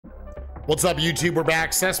What's up, YouTube? We're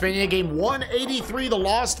back. SNESMania game 183, The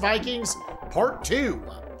Lost Vikings, part 2.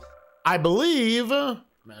 I believe,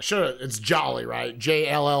 it's Jolly, right?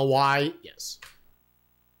 J-L-L-Y, yes.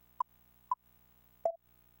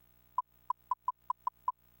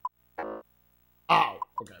 Oh,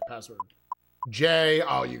 okay, password. J,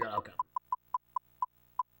 oh, you got, okay.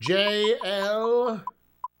 J-L-L.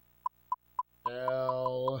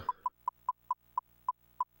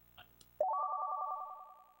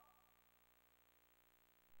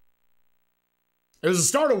 It was the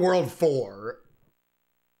start of World 4.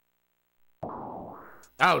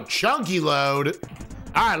 Oh, chunky load.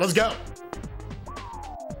 All right, let's go.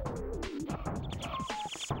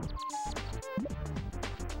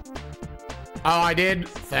 Oh, I did.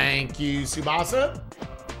 Thank you, Subasa.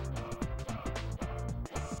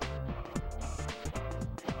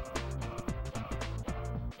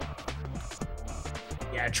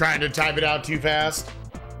 Yeah, trying to type it out too fast.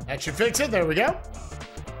 That should fix it. There we go.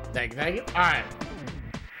 Thank you, thank you. All right.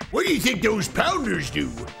 What do you think those pounders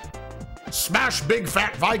do? Smash big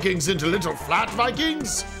fat Vikings into little flat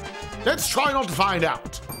Vikings? Let's try not to find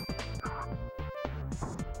out.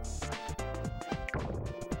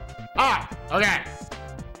 Ah, okay.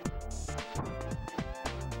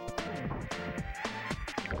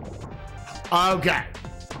 Okay.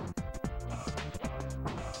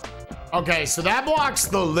 Okay, so that blocks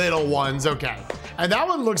the little ones, okay. And that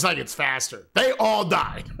one looks like it's faster. They all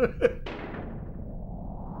died.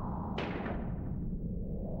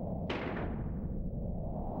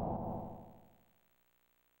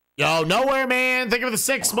 Yo, nowhere, man. Thank you for the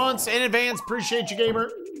 6 months in advance. Appreciate you,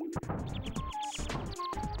 gamer.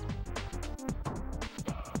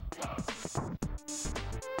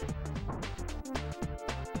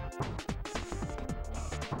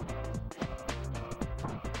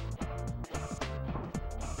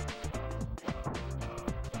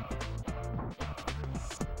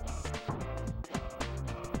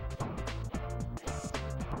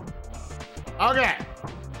 Okay.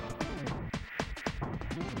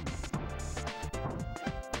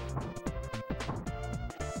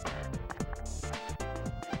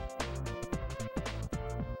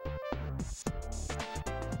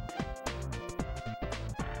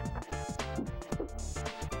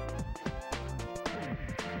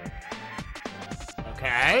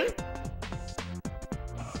 Okay.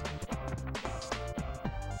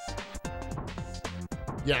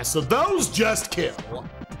 Yeah, so those just kill.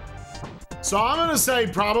 So I'm gonna say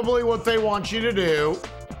probably what they want you to do.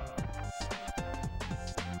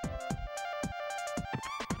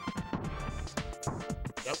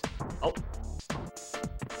 Yep. Oh.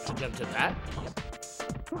 I jumped to that. Yep.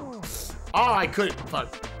 Oh, I couldn't.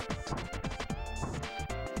 Fuck.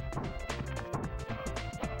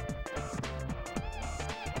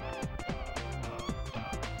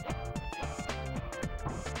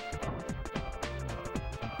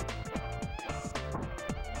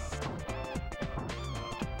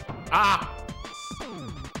 Ah!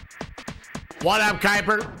 What up,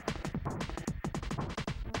 Kuiper?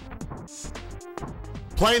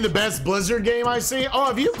 Playing the best Blizzard game I see? Oh,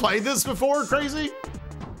 have you played this before, Crazy?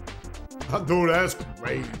 Dude, that's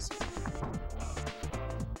crazy.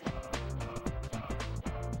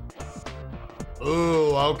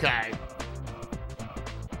 Ooh, okay.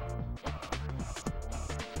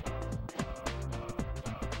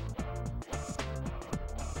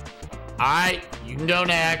 All right, you can go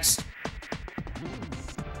next.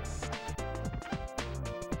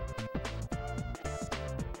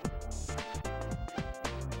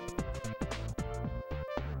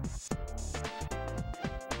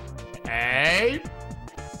 Okay.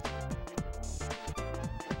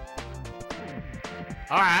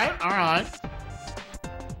 All right, all right.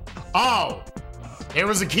 Oh, there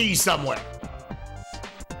was a key somewhere.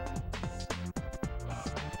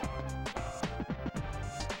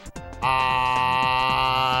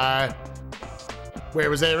 Where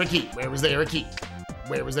was there a key? Where was there a key?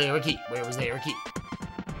 Where was there a key? Where was there a key?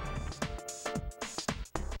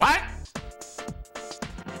 What?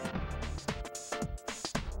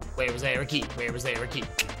 Where was there a key? Where was there a key?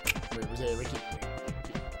 Where was there a key?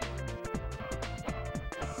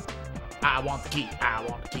 I want the key. I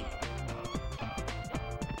want the key.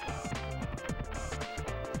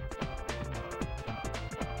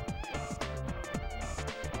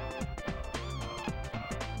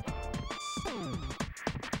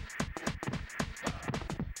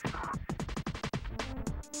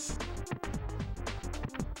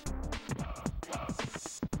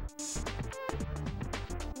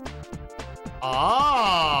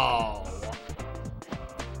 Oh.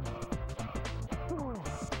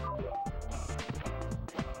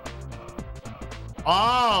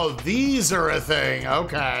 Oh, these are a thing.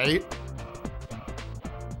 Okay.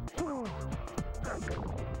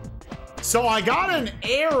 So I got an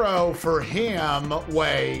arrow for him.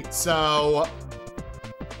 Wait, so...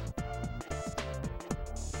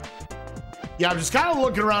 Yeah, I'm just kind of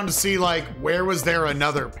looking around to see, like, where was there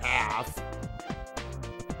another path?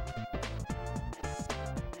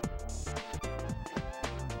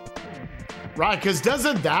 Right, because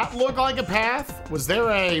doesn't that look like a path? Was there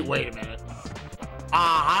a... Wait a minute.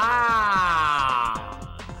 Aha!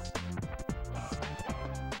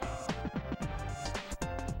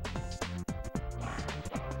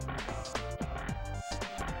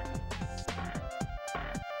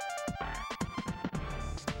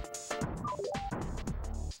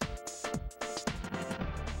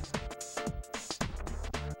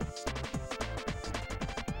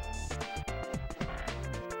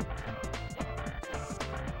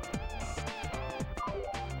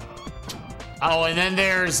 Oh, and then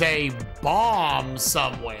there's a bomb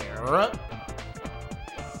somewhere.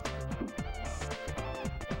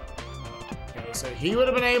 Okay, so he would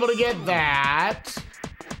have been able to get that.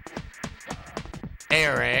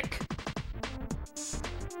 Eric.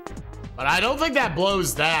 But I don't think that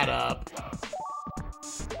blows that up.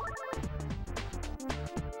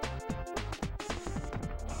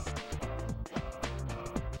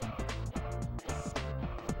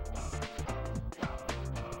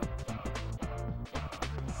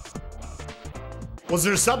 Was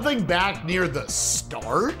there something back near the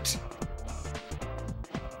start?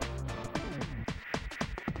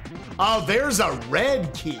 Oh, there's a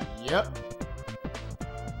red key. Yep.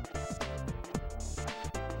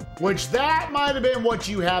 Which that might have been what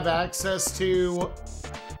you have access to.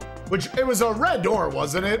 Which, it was a red door,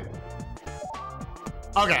 wasn't it?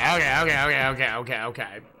 Okay.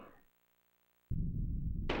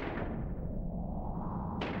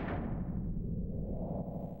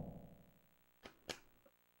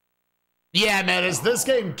 Yeah, Menace, this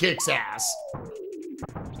game kicks ass.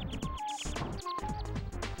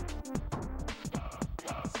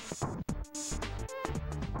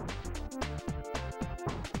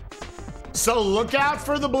 So look out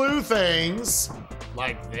for the blue things.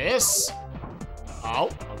 Like this. Oh,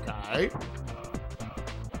 okay.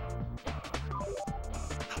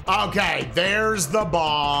 Okay, there's the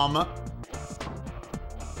bomb.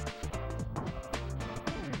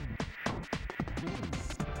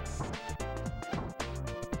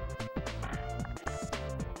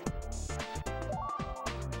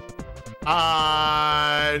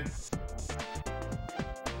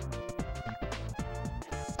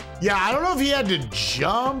 Yeah, I don't know if he had to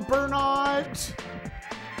jump or not.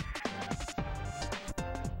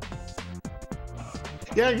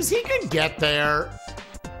 Yeah, because he could get there.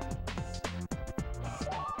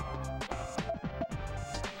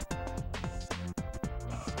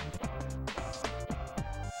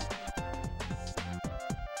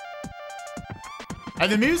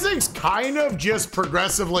 And the music's kind of just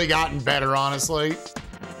progressively gotten better, honestly.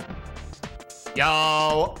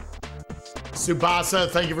 Yo. Subasa,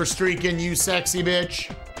 thank you for streaking, you sexy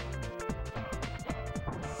bitch.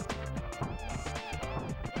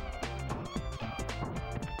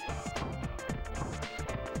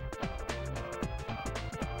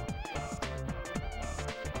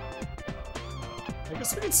 I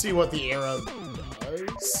guess we can see what the arrow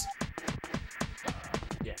does.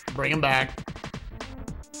 Yeah, bring him back.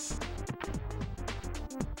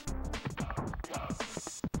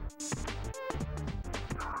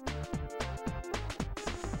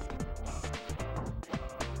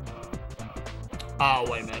 Oh,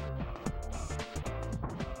 wait a minute.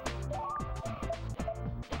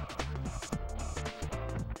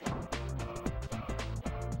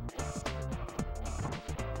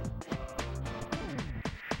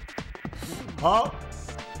 Oh.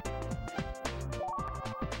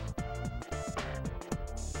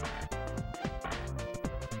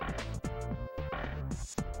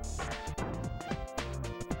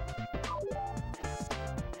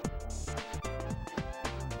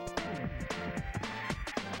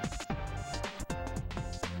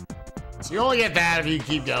 So you only get that if you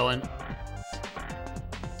keep going.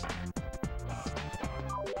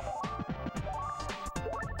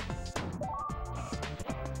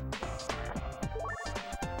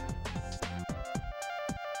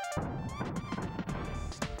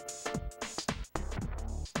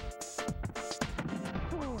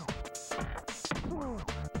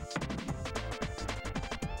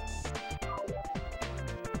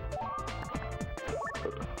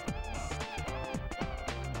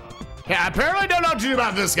 Yeah, apparently don't know what to do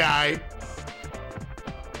about this guy.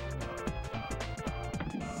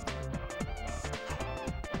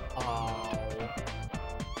 Oh.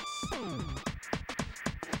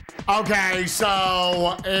 Okay,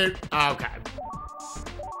 so it. Okay.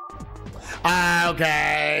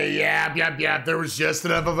 Okay. Yep. There was just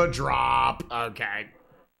enough of a drop. Okay.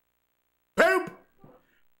 Poop.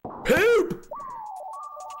 Poop.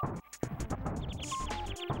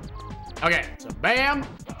 Okay, so bam,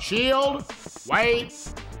 shield, wait.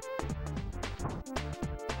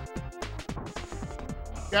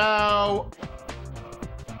 Go.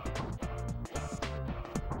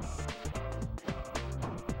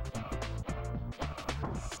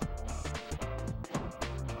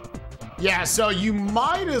 Yeah, so you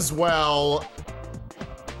might as well.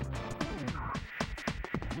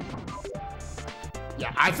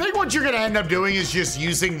 Yeah, I think what you're gonna end up doing is just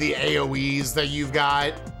using the AoEs that you've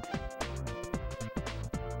got.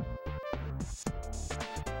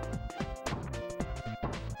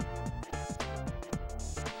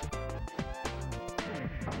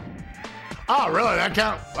 Oh, really? That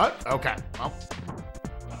count? What? Okay. Well.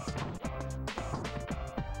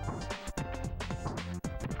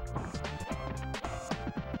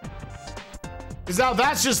 Because now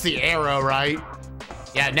that's just the arrow, right?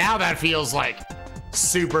 Yeah, now that feels like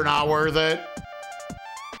super not worth it.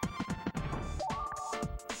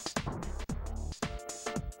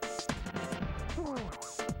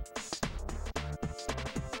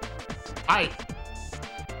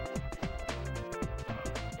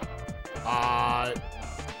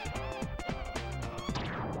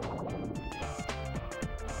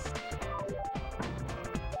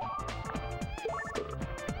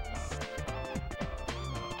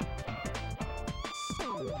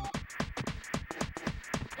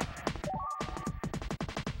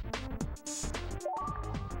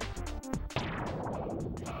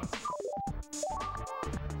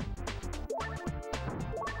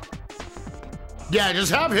 Yeah,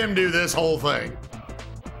 just have him do this whole thing.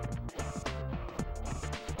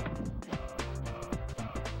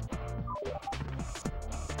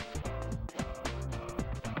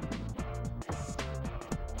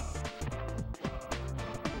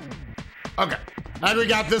 Okay, now we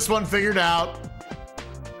got this one figured out.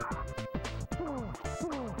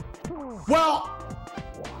 Well,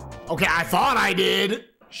 okay, I thought I did.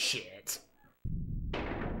 Shit.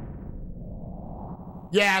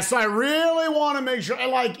 Yeah, so I really want to make sure,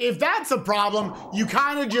 like, if that's a problem, you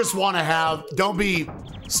kind of just want to have, don't be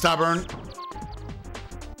stubborn,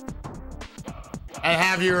 and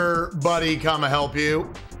have your buddy come help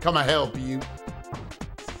you.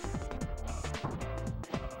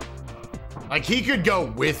 Like, he could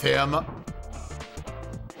go with him.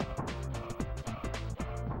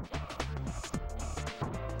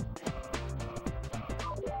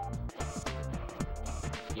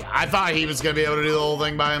 I thought he was going to be able to do the whole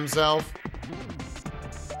thing by himself.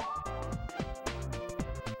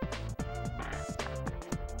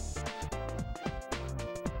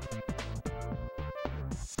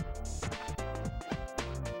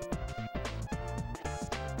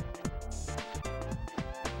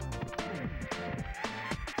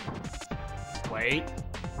 Wait.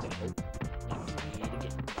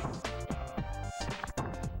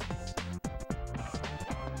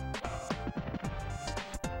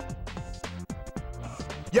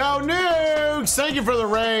 Yo, Nukes! Thank you for the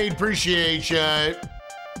raid. Appreciate you.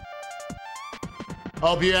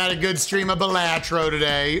 Hope you had a good stream of Balatro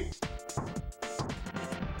today.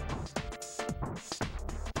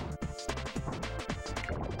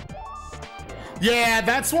 Yeah,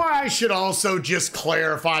 that's why I should also just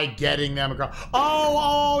clarify getting them across.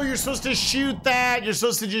 Oh, you're supposed to shoot that. You're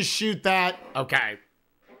supposed to just shoot that. Okay.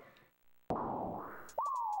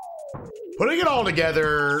 Putting it all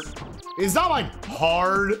together is not like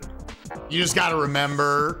hard. You just gotta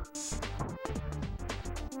remember.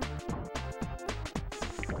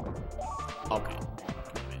 Okay.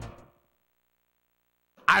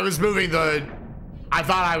 I was moving I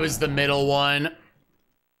thought I was the middle one.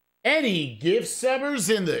 Any gift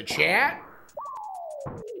subbers in the chat?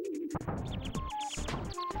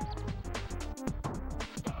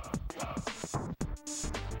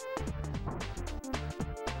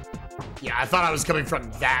 Yeah, I thought I was coming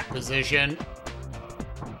from that position.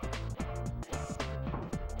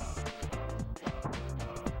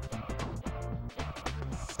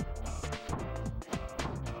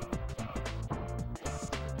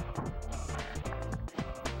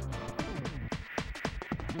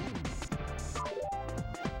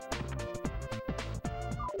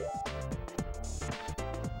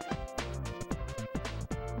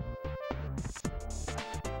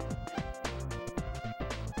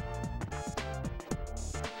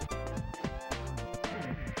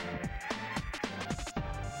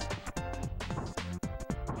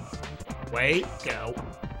 Wait, go.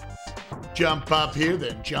 Jump up here,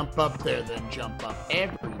 then jump up there, then jump up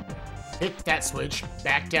everywhere. Hit that switch,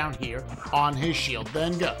 back down here, on his shield,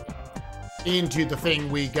 then go. Into the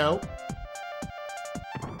thing we go.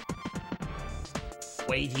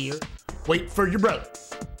 Wait here. Wait for your brother.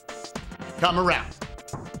 Come around.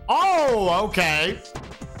 Oh, okay.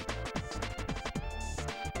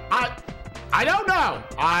 I don't know.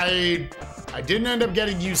 I didn't end up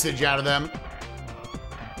getting usage out of them.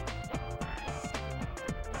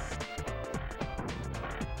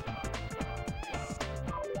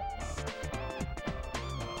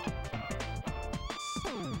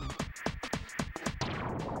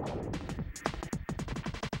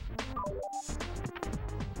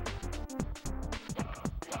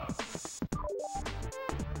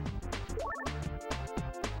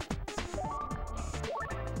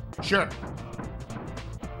 Sure.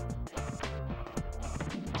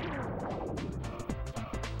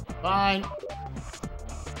 Fine.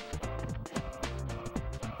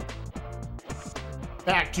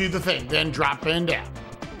 Back to the thing, then drop in down.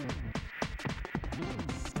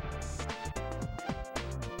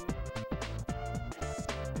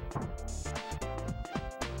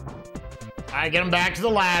 All right, get him back to the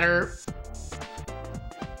ladder.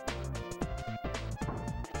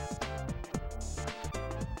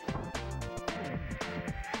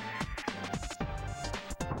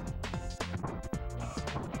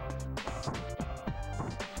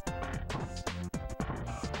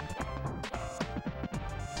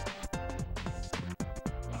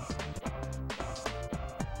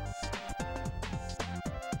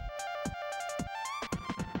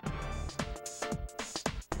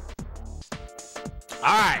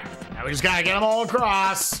 All right, now we just gotta get them all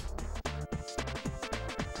across.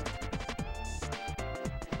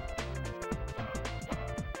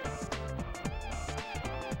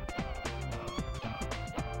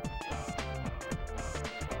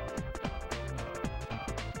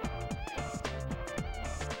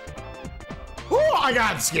 Ooh, I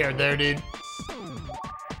got scared there, dude.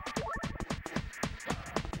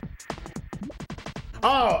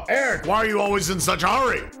 Oh, Eric, why are you always in such a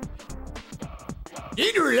hurry?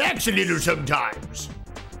 Need to relax a little sometimes.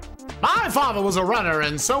 My father was a runner,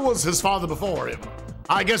 and so was his father before him.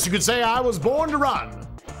 I guess you could say I was born to run.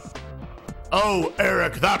 Oh,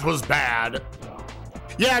 Eric, that was bad.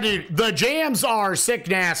 Yeah, dude, the jams are sick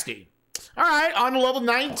nasty. All right, on to level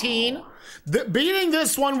 19. Beating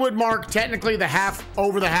this one would mark technically the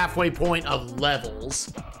over the halfway point of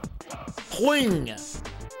levels. Pling.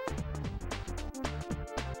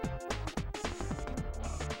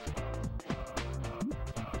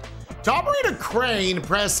 To operate a crane,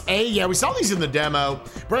 press A. Yeah, we saw these in the demo.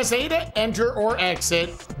 Press A to enter or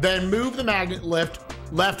exit, then move the magnet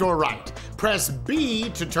left or right. Press B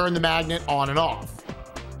to turn the magnet on and off.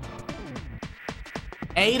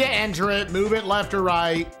 A to enter it, move it left or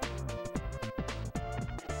right.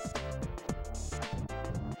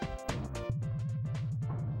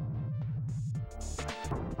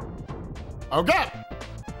 Okay.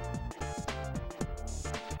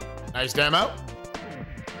 Nice demo.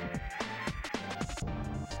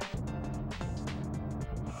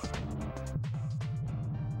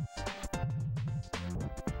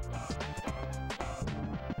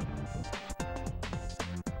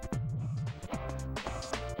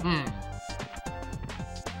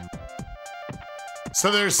 So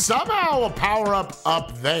there's somehow a power-up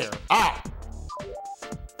up there. Ah!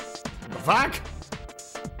 The fuck?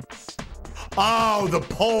 Oh, the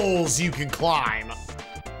poles you can climb.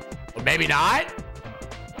 Or maybe not?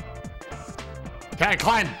 Can I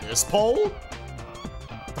climb this pole?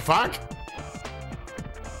 The fuck?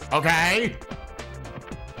 Okay.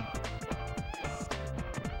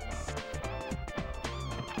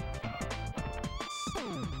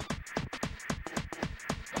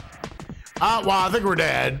 Well, I think we're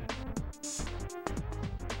dead.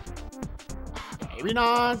 Maybe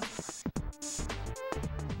not.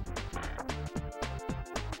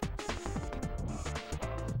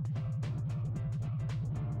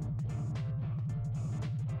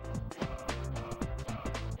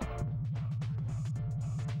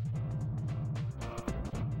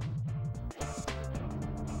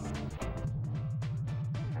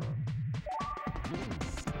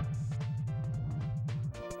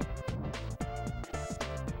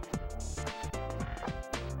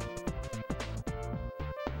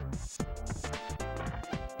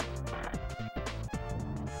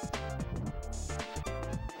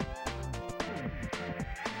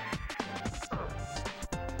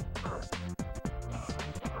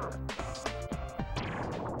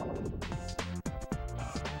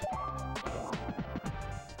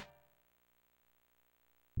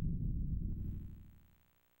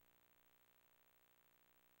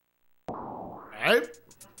 right.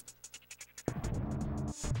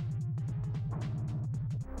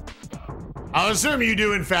 I'll assume you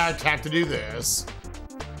do, in fact, have to do this.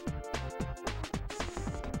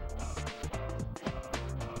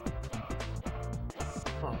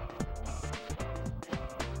 Huh.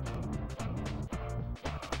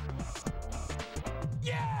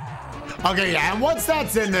 Yeah! Okay, yeah, and once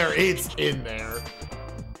that's in there, it's in there.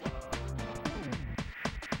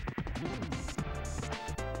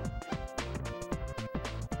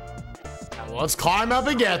 Now, let's climb up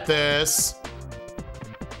and get this.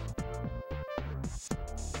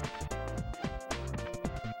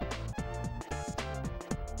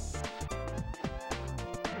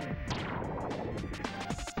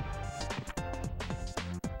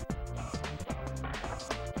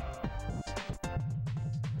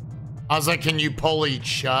 I was like, can you pull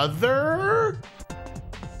each other?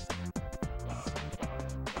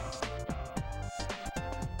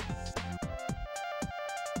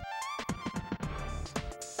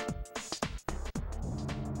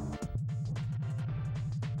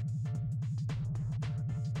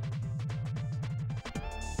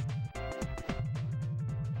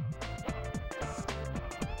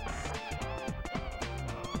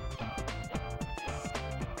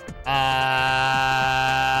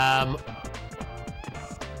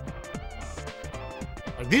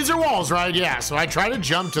 These are walls, right? Yeah, so I try to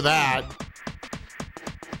jump to that.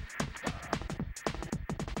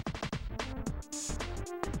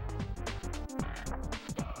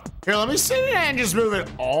 Here, let me sit it and just move it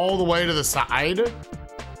all the way to the side.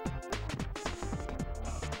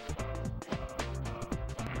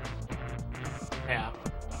 Yeah.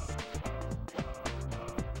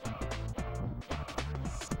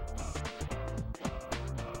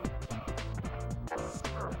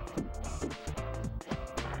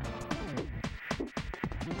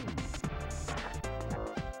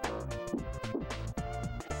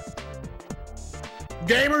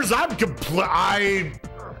 Gamers,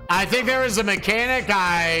 I think there is a mechanic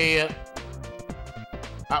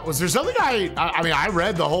was there something I mean, I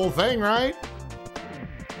read the whole thing, right?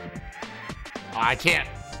 Oh, I can't.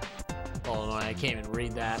 Oh, no, I can't even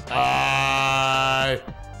read that.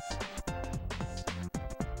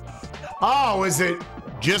 Oh, is it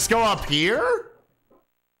just go up here?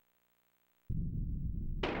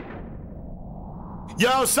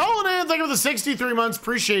 Yo, Solid and thank you for the 63 months.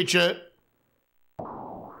 Appreciate you.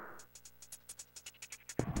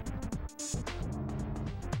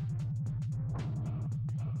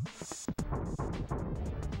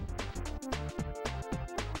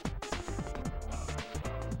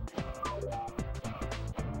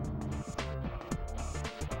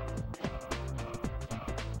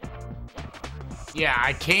 Yeah,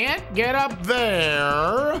 I can't get up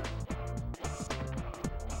there.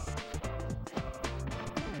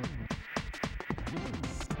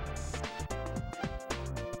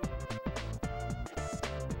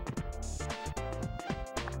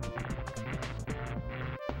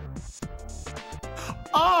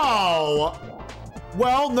 Oh,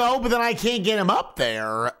 well, no, but then I can't get him up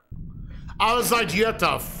there. I was like, do you have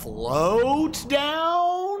to float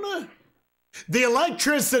down? The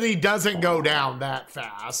electricity doesn't go down that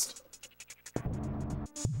fast.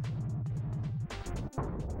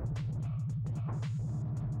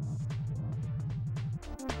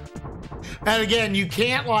 And again, you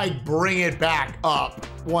can't like bring it back up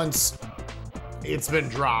once it's been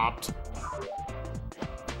dropped.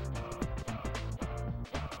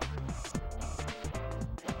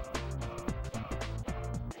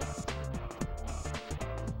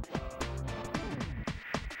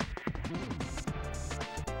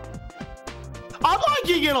 I'm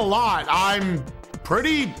liking it a lot. I'm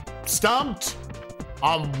pretty stumped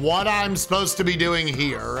on what I'm supposed to be doing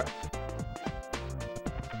here.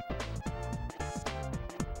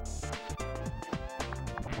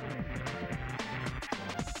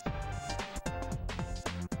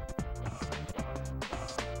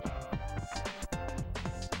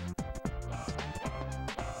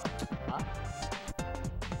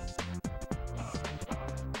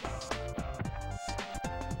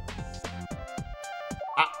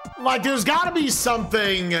 Like, there's got to be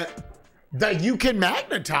something that you can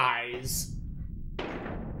magnetize.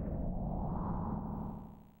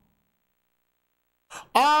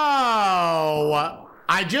 Oh,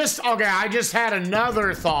 I just had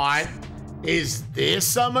another thought. Is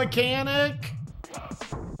this a mechanic?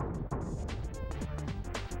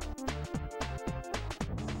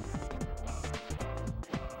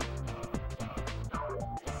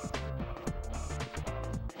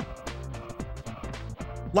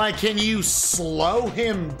 Like, can you slow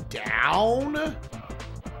him down?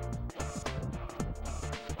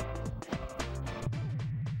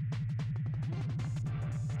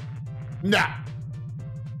 No.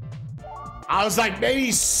 I was like,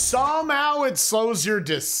 maybe somehow it slows your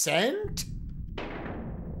descent?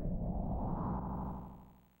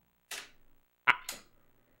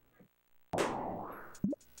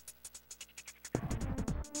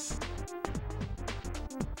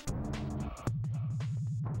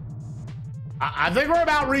 I think we're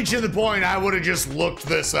about reaching the point I would have just looked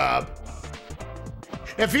this up.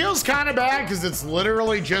 It feels kind of bad because it's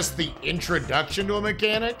literally just the introduction to a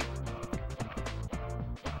mechanic.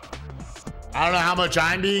 I don't know how much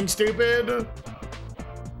I'm being stupid.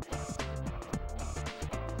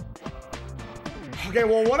 Okay,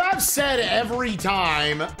 well, what I've said every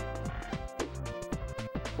time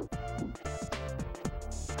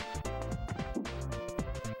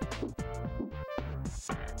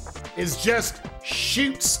is just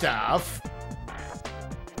shoot stuff.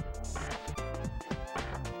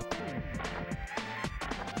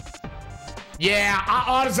 Yeah,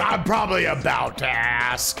 honestly, I'm probably about to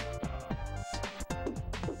ask.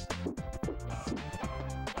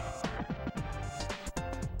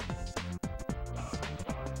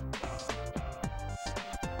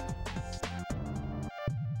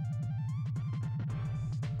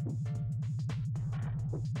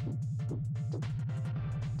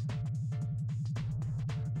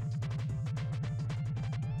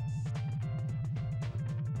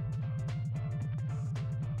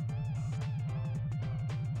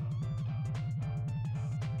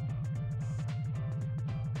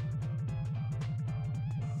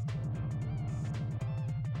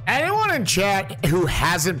 Anyone in chat who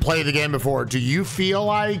hasn't played the game before, do you feel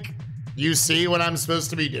like you see what I'm supposed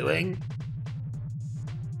to be doing?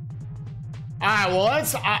 All right, well,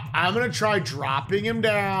 I'm gonna try dropping him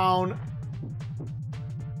down.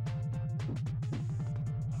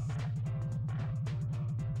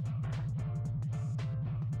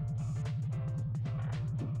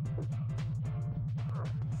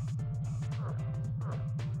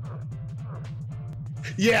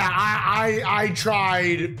 Yeah, I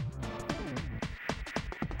tried.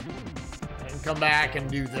 And come back and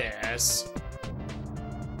do this.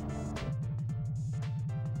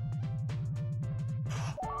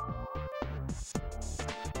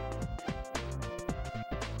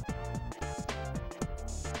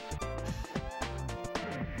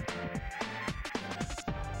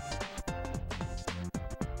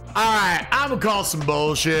 All right, I'm gonna call some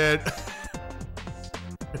bullshit.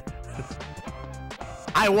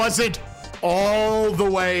 I wasn't all the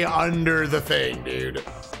way under the thing, dude.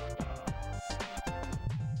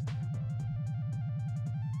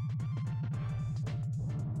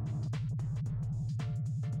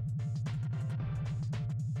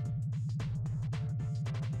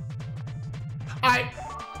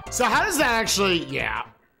 So how does that actually, yeah.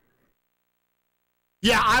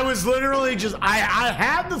 Yeah, I was literally just, I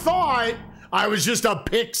had the thought, I was just a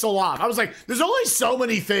pixel off. I was like, there's only so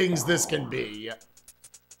many things this can be.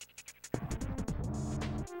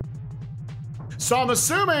 So I'm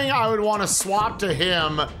assuming I would want to swap to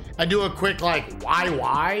him and do a quick like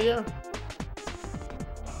YY.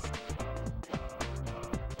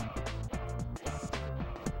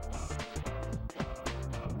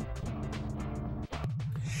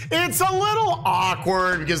 It's a little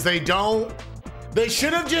awkward because they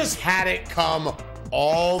should have just had it come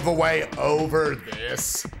all the way over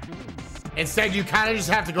this. Instead, you kind of just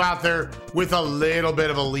have to go out there with a little bit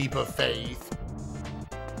of a leap of faith.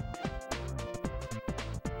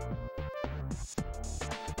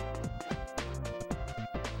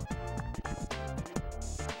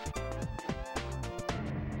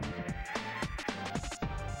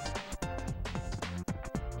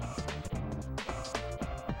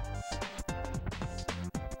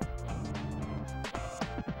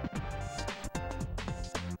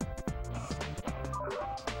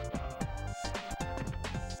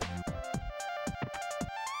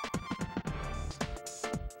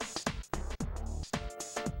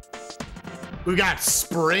 We got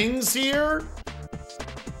springs here.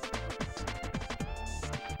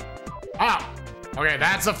 Oh, okay,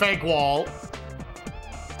 that's a fake wall.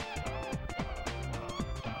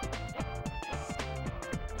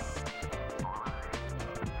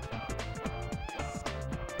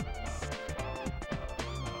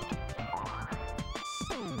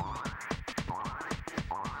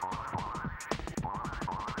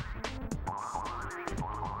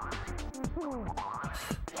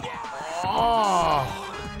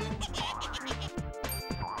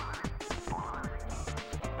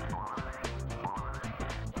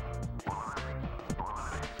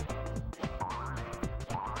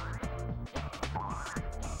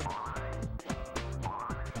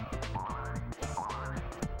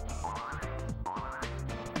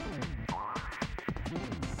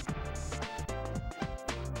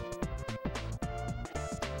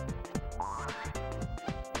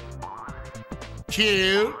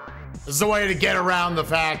 Cute. This is a way to get around the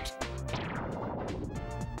fact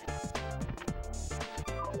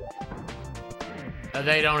that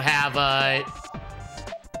they don't have a...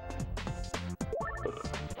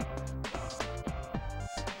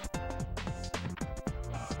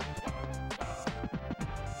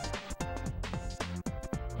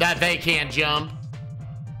 that they can't jump.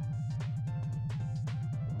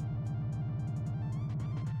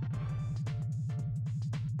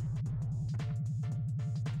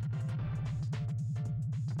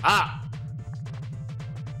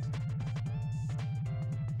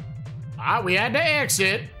 We had to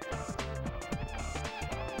exit.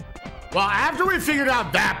 Well, after we figured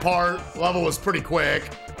out that part, level was pretty quick.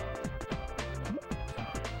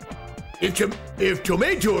 If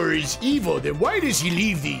Tomato is evil, then why does he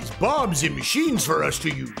leave these bombs and machines for us to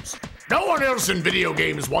use? No one else in video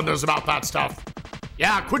games wonders about that stuff.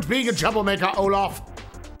 Yeah, quit being a troublemaker, Olaf.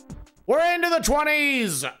 We're into the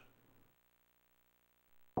 20s.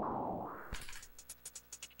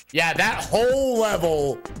 Yeah, that whole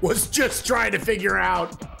level was just trying to figure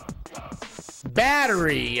out...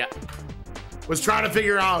 Battery was trying to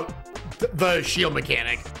figure out the shield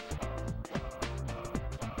mechanic.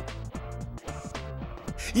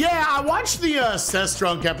 Yeah, I watched the Seth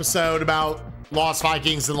Drunk episode about Lost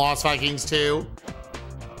Vikings and Lost Vikings 2.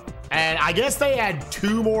 And I guess they had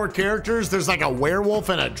 2 more characters. There's like a werewolf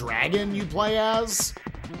and a dragon you play as.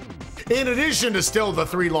 In addition to still the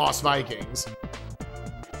 3 Lost Vikings.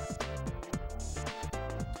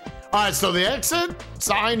 All right, so the exit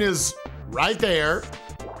sign is right there.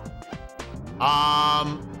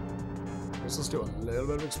 Let's do a little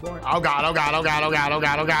bit of exploring. Oh God, oh God, oh God, oh God, oh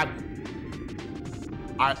God, oh God.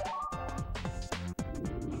 All right.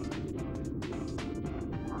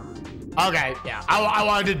 Okay, yeah, I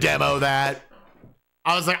wanted to demo that.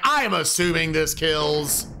 I was like, I am assuming this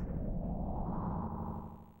kills.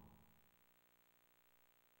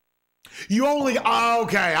 You only,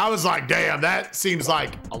 okay, I was like, damn, that seems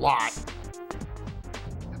like a lot.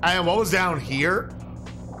 And what was down here?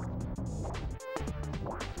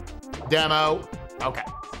 Demo, okay.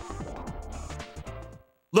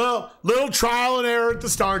 Little trial and error at the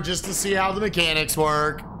start just to see how the mechanics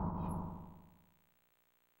work.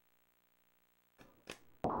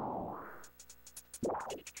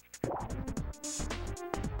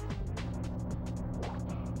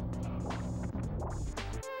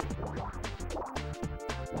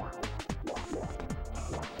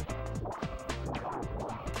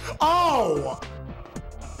 Oh!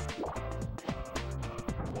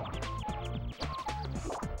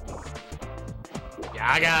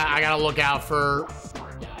 Yeah, I gotta look out for...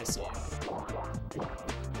 Yeah, I see it.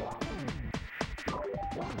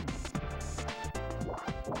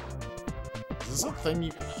 Is this a thing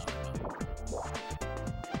you...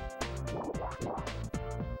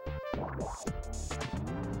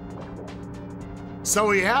 So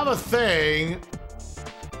we have a thing...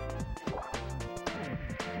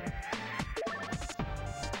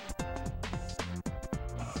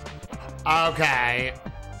 Okay.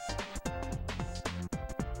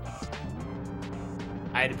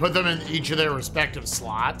 I had to put them in each of their respective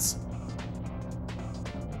slots.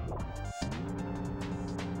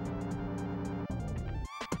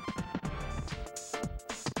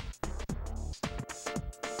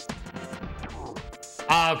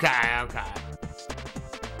 Okay, okay.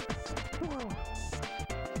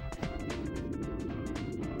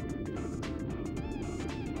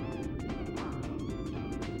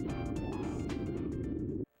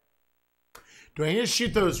 Do I need to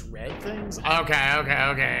shoot those red things? Okay, okay,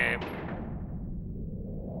 okay.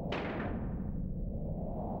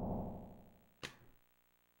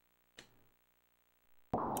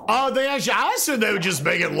 Oh, they actually, I assumed they would just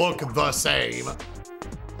make it look the same.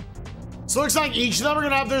 So it looks like each of them are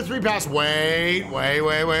gonna have their 3 pass. Wait.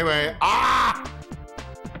 Ah!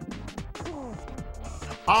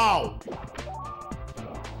 Oh.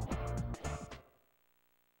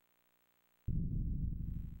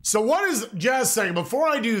 So what is, just a second, before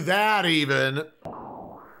I do that even.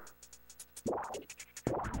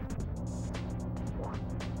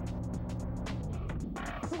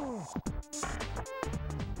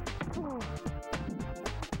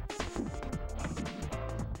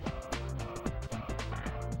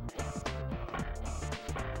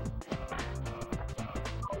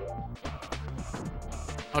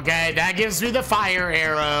 Okay, that gives me the fire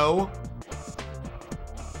arrow.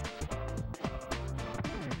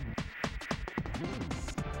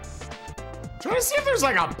 Try to see if there's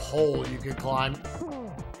like a pole you could climb.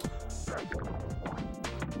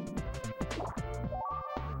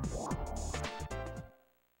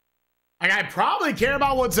 Like, I probably care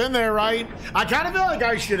about what's in there, right? I kind of feel like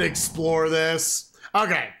I should explore this.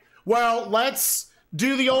 Okay, well, let's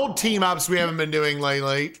do the old team ups we haven't been doing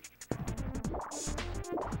lately.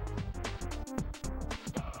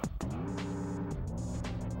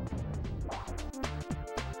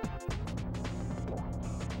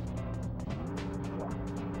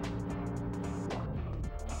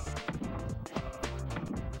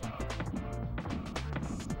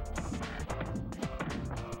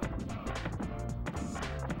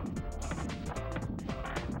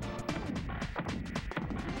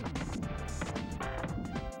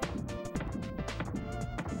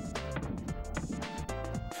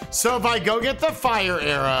 So if I go get the fire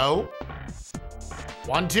arrow,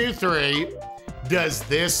 1, 2, 3, does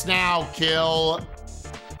this now kill?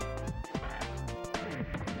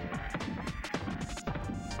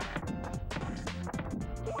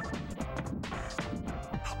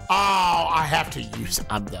 Oh, I have to use,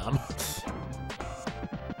 I'm dumb.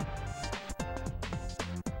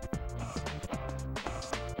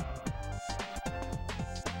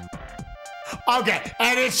 Okay,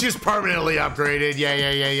 and it's just permanently upgraded.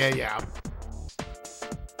 Yeah.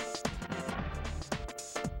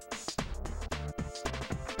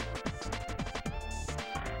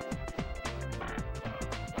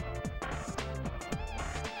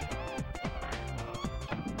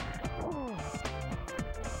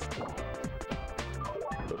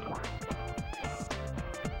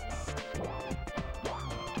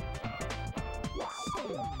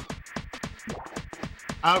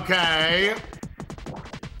 Okay.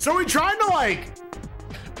 So are we trying to, like,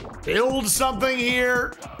 build something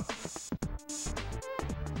here?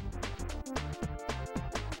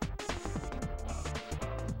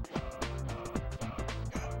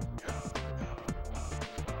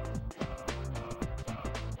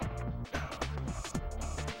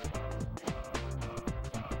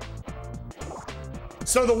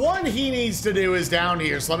 So the one he needs to do is down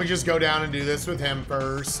here. So let me just go down and do this with him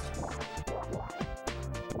first.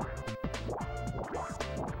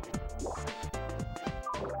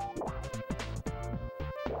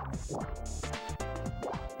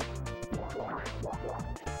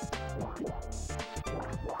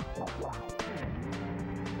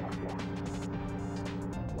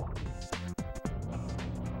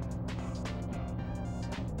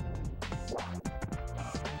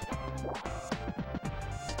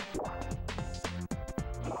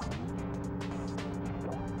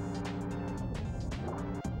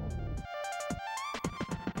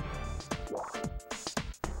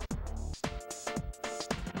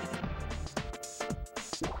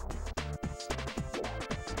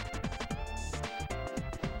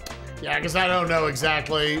 Yeah, because I don't know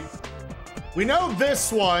exactly. We know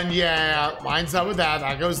this one, yeah, lines up with that.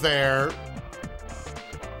 That goes there.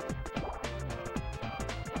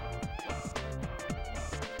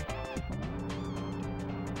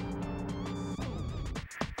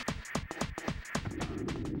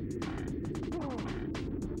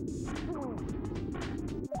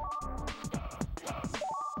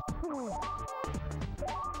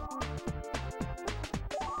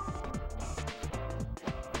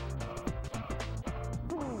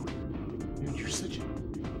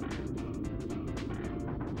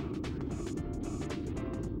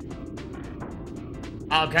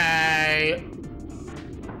 Okay.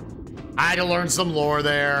 I had to learn some lore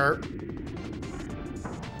there.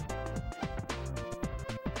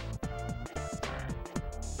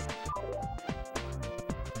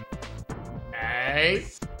 Hey,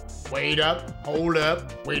 wait up, hold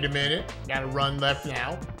up, wait a minute. Gotta run left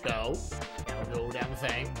now, go. Gotta go down the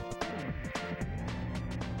thing.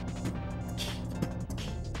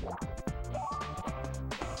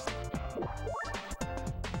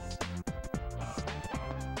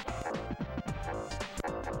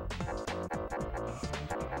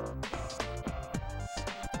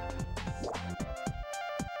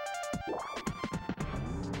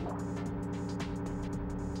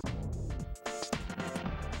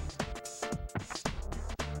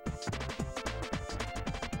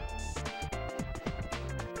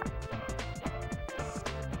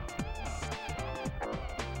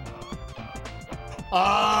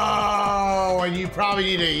 Oh, and you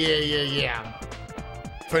probably need to, yeah.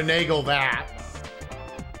 Finagle that.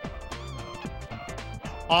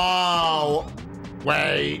 Oh,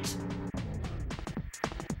 wait.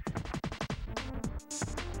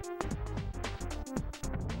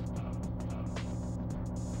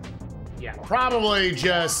 Yeah, probably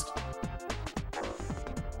just...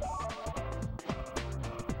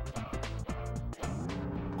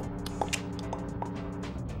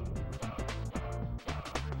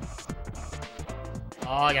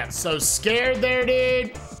 Oh, I got so scared there,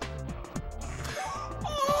 dude.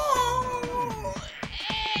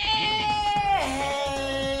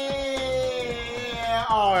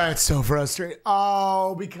 Oh, that's so frustrating.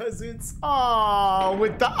 Oh, because it's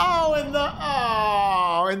with the and the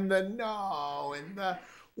and the no and the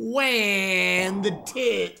when, the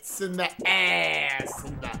tits and the ass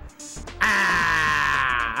and the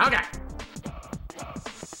okay.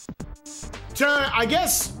 I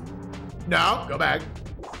guess no. Go back.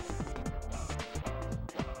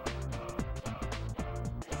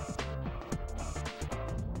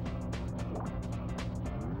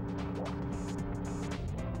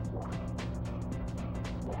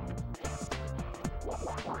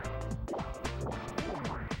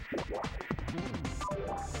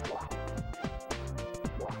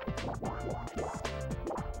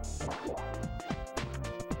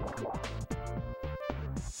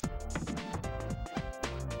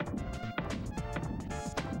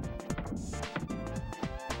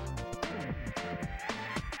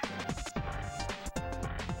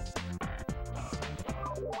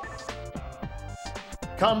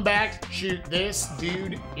 Come back, shoot this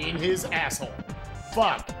dude in his asshole.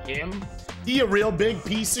 Fuck him. He a real big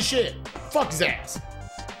piece of shit. Fuck his ass.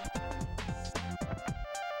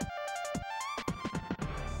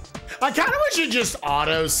 I kind of wish it just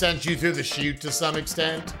auto sent you through the chute to some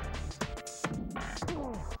extent.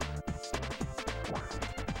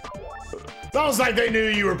 Sounds like they knew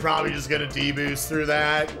you were probably just gonna deboost through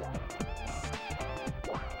that.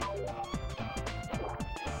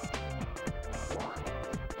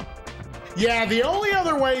 Yeah, the only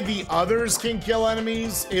other way the others can kill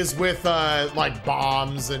enemies is with, like,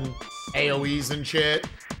 bombs and AoEs and shit.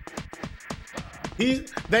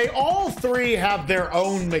 They all three have their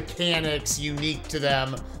own mechanics unique to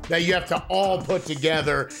them that you have to all put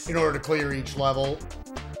together in order to clear each level.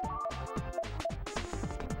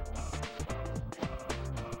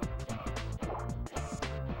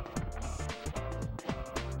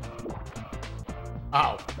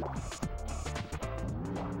 Oh.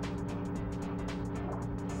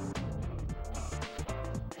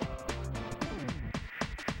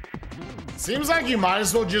 Seems like you might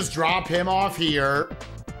as well just drop him off here.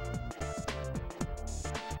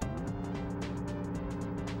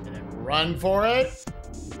 And then run for it.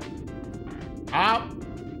 Up.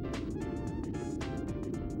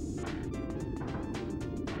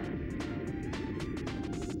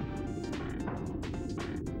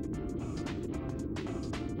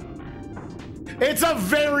 It's a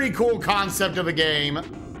very cool concept of a game.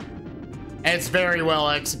 It's very well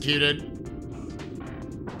executed.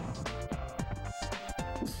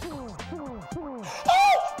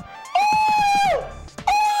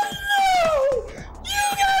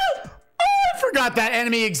 That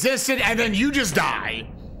enemy existed and then you just die.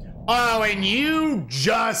 Oh, and you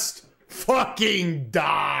just fucking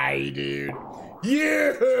die, dude.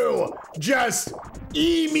 You just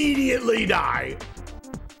immediately die.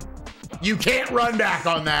 You can't run back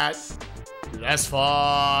on that. Dude, that's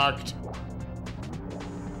fucked.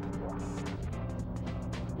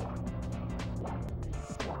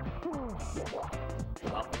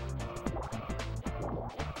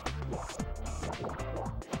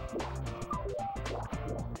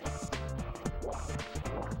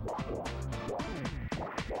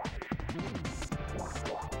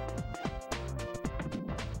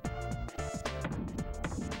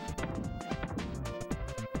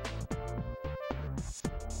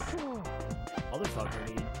 Motherfucker,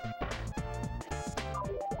 dude.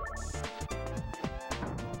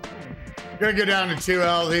 Gonna go down to 2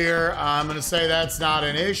 health here. I'm gonna say that's not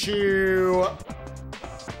an issue.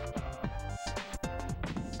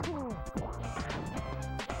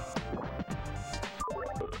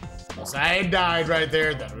 If I had died right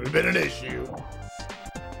there, that would have been an issue.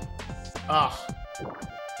 Ugh.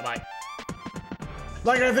 Bye.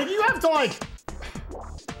 Like, I think you have to, like...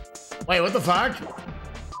 Wait, what the fuck?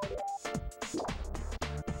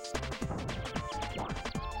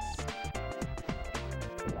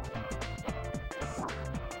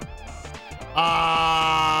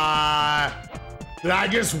 Did I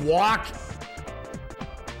just walk?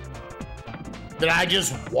 Did I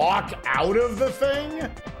just walk out of the thing?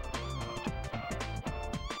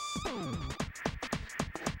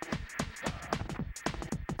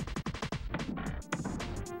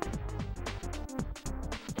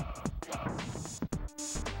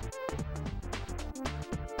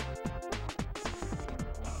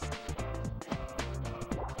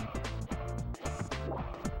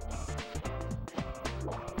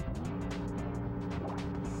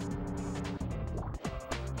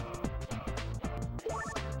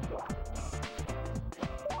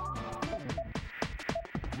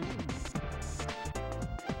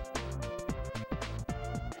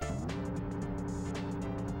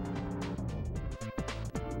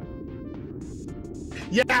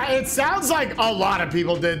 Yeah, it sounds like a lot of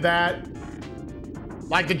people did that.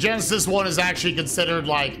 Like, the Genesis one is actually considered,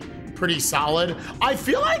 like, pretty solid. I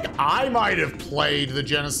feel like I might have played the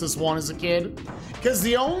Genesis one as a kid, because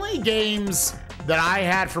the only games that I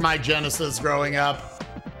had for my Genesis growing up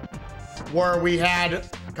were we had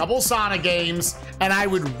a couple Sonic games, and I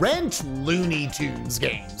would rent Looney Tunes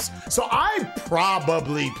games. So I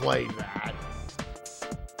probably played that.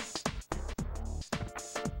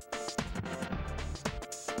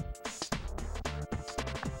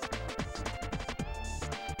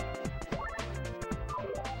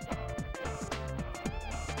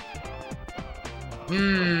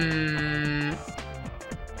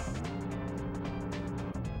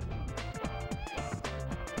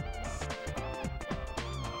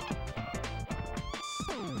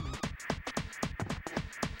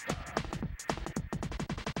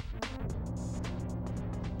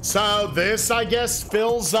 So this, I guess,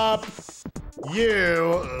 fills up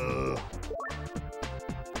you.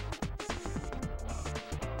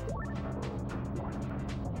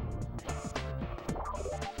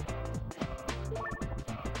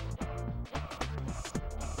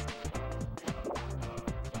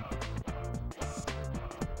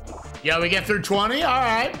 Yeah, we get through 20? All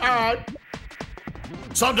right, all right.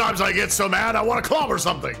 Sometimes I get so mad I want to clobber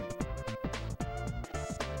something.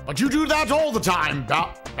 But you do that all the time,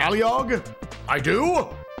 Baliog? I do?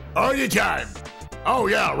 All the time. Oh,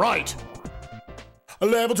 yeah, right.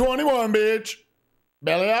 Level 21, bitch.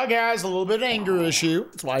 Baliog has a little bit of anger issue.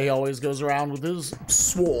 That's why he always goes around with his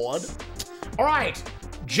sword. All right,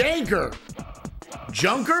 Janker.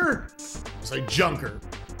 Junker? Say Junker.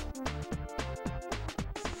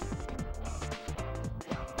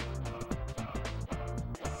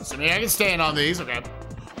 Assuming I can stand on these, okay.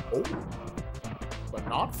 Oh, but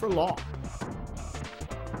not for long.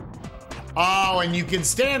 Oh, and you can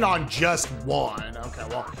stand on just one. Okay,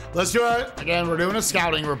 well, let's do it. Again, we're doing a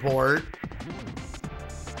scouting report.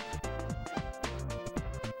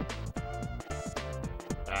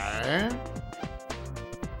 Okay.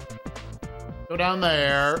 Go down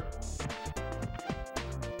there.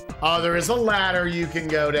 Oh, there is a ladder you can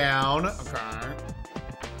go down. Okay.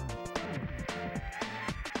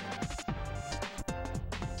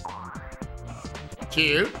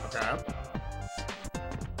 Cute. Okay.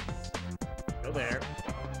 Go there.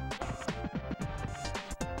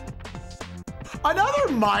 Another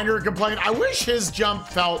minor complaint. I wish his jump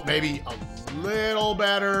felt maybe a little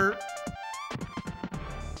better.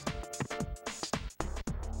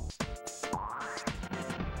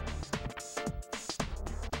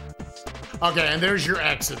 Okay, and there's your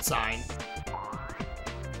exit sign.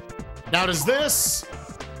 Now, does this...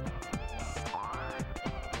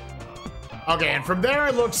 Okay, and from there,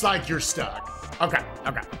 it looks like you're stuck. Okay,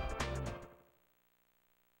 okay.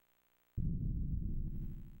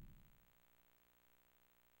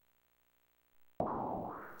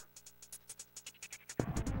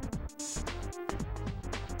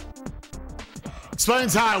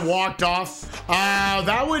 Explains how I walked off.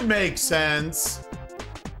 That would make sense.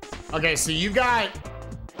 Okay, so you got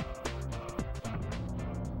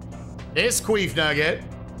this queef nugget.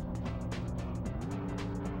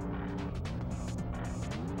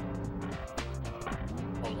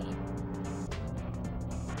 Hold on.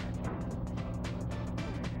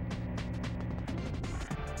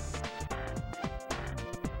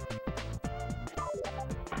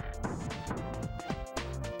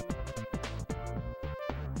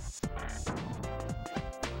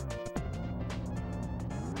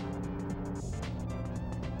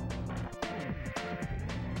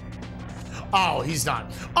 Oh, he's done.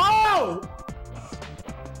 Oh!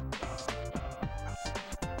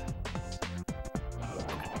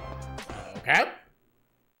 Okay.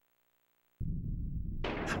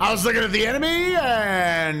 I was looking at the enemy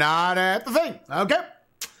and not at the thing. Okay.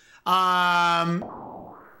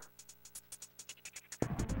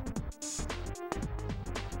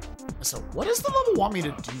 So what does the level want me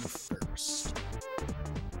to do first?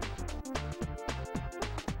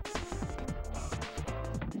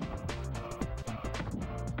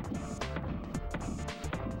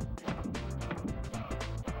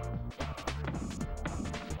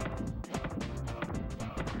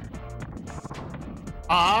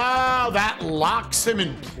 Ah, that locks him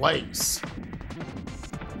in place.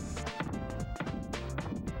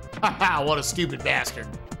 Haha, what a stupid bastard.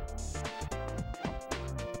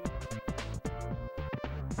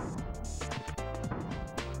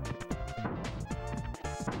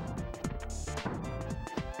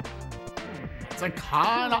 It's a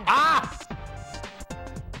con. Ah!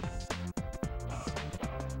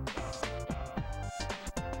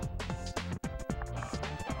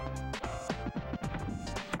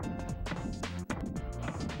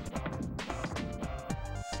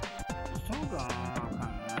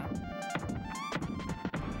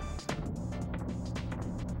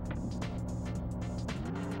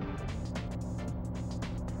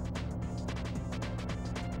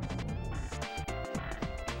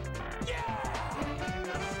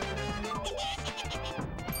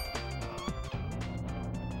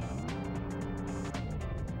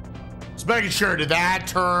 Just making sure, did that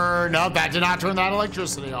turn? No, that did not turn that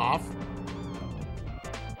electricity off.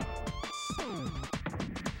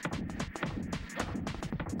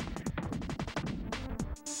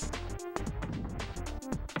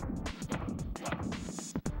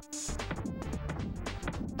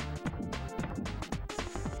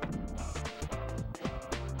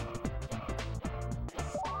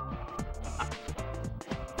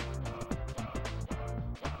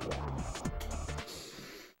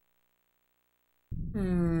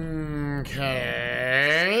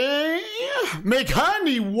 Okay.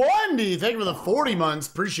 McHundy Wundy, thank you for the 40 months.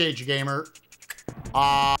 Appreciate you, gamer.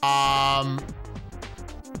 I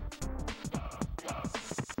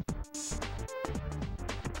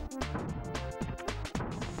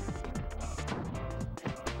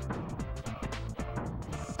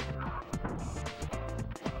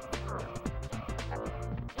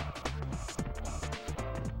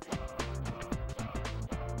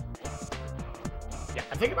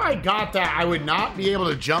think if I got that, I would not be able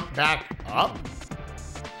to jump back up.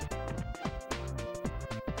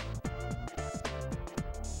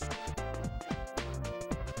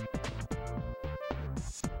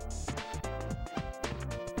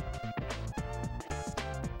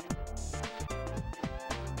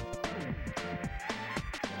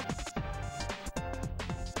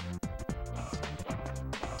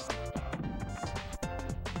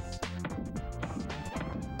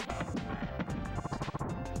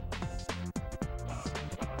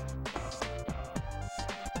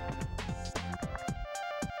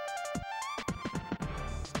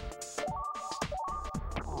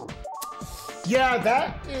 Yeah,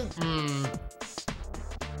 that is...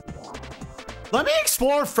 Let me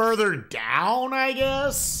explore further down, I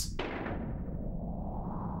guess.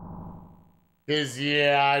 Because,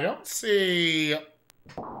 yeah, I don't see...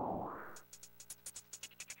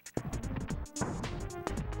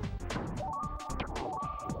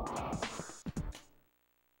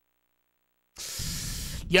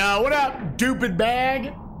 Yo, what up, stupid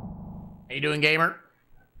bag? How you doing, gamer?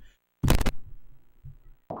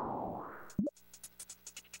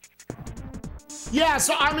 Yeah,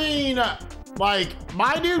 so I mean, like,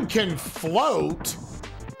 my dude can float.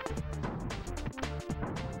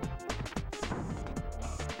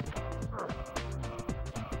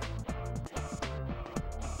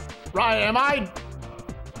 Right, am I?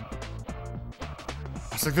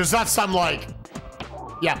 was like, there's not some like,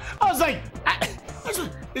 yeah. I was like,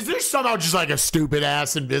 is there somehow just like a stupid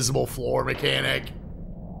ass invisible floor mechanic?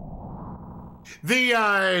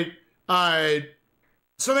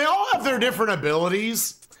 So they all have their different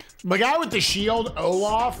abilities. The guy with the shield,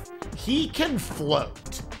 Olaf, he can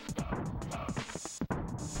float.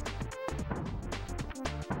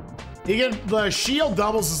 The shield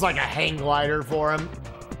doubles as like a hang glider for him.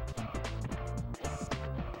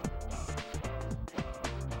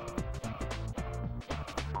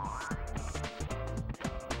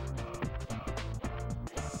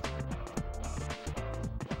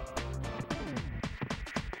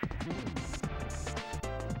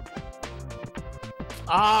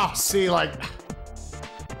 Ah, see, like,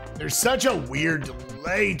 there's such a weird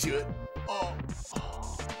delay to it. Oh.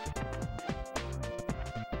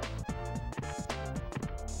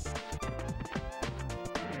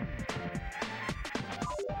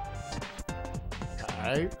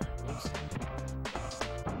 Okay.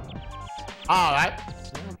 All right.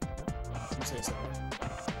 Say something.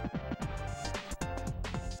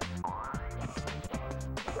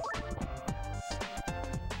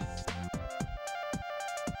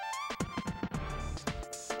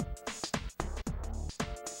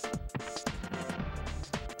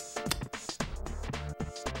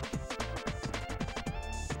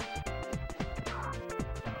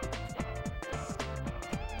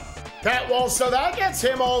 Okay, well, so that gets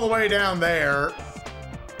him all the way down there.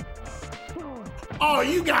 Oh,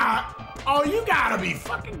 you gotta be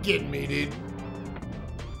fucking kidding me, dude.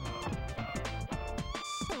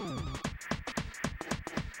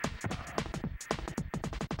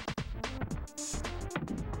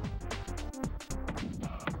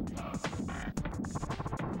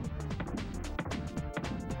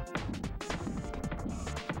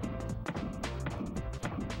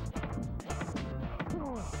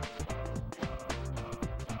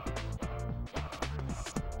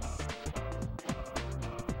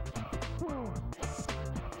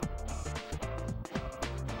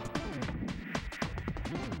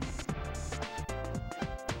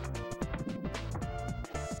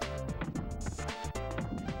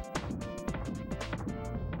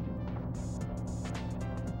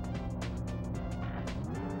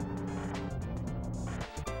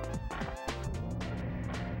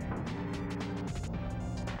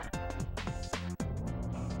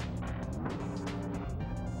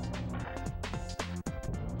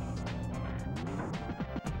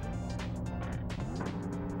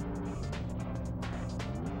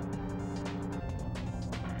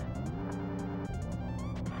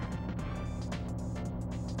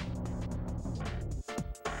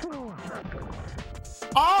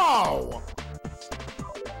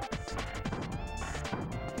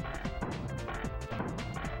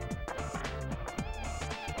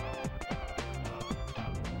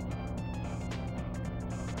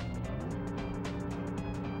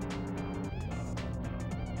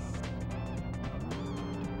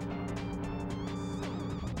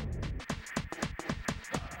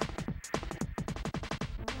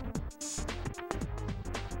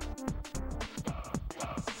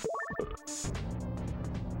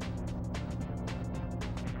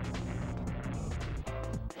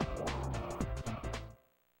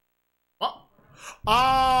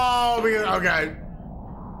 Oh, okay.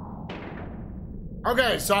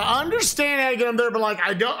 Okay, so I understand how to get them there, but like,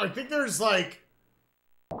 I think there's like,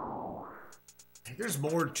 there's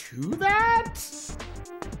more to that?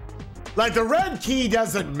 Like, the red key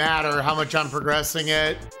doesn't matter how much I'm progressing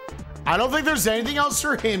it. I don't think there's anything else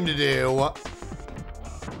for him to do.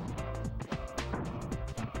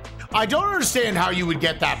 I don't understand how you would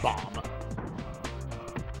get that bomb.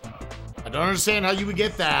 I don't understand how you would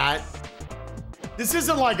get that. This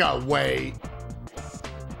isn't like a way.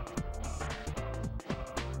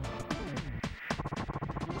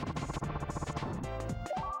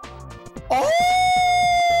 Oh!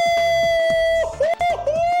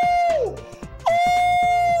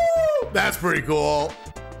 That's pretty cool.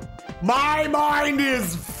 My mind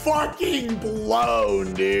is fucking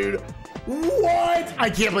blown, dude. What? I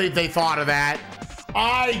can't believe they thought of that.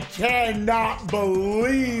 I cannot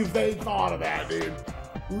believe they thought of that, dude.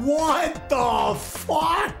 What the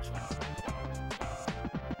fuck?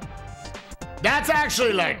 That's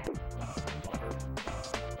actually like...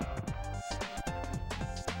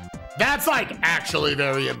 That's like actually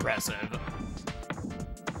very impressive.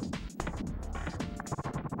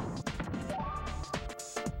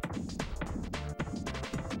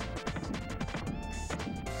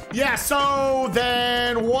 Yeah, so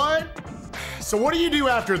then what? So what do you do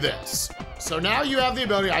after this? So now you have the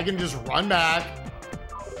ability, I can just run back,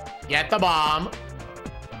 get the bomb,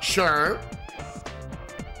 sure.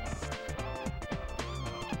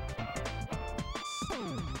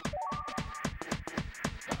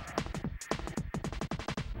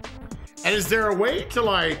 And is there a way to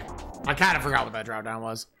like, I kind of forgot what that drop down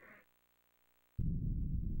was.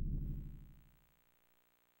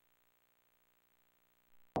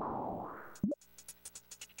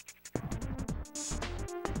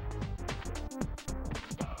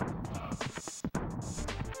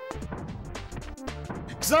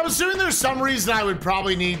 So I'm assuming there's some reason I would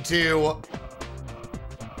probably need to.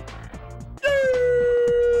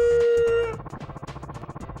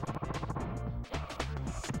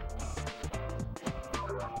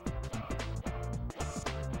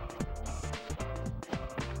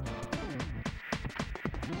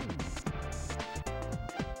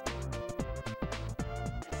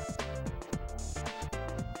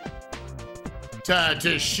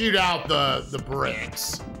 To shoot out the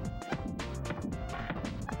bricks.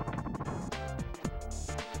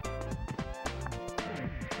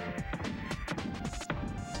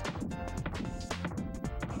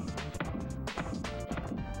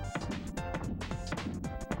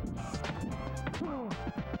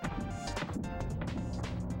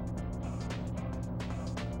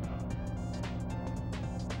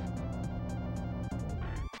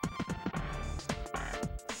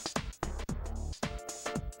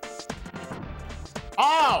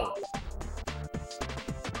 Oh!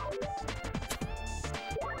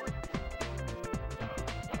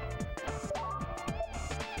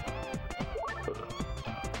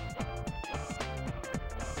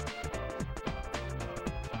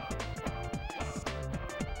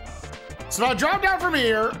 So if I drop down from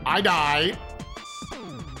here, I die.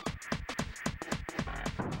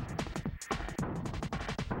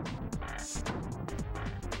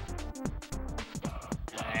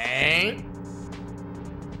 Okay.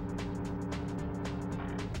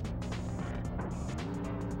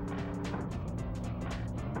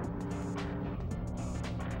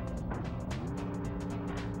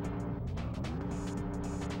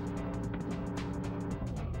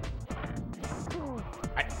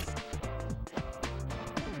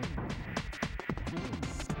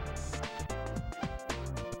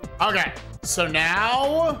 Okay, so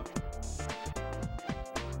now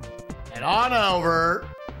head on over.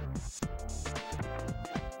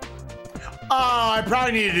 Oh, I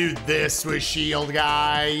probably need to do this with shield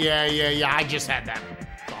guy. Yeah. I just had that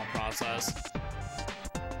thought process.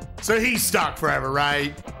 So he's stuck forever,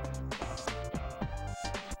 right?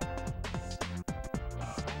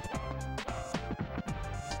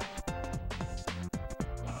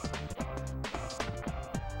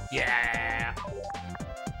 Yeah.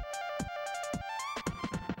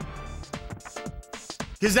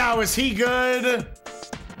 Because now, is he good?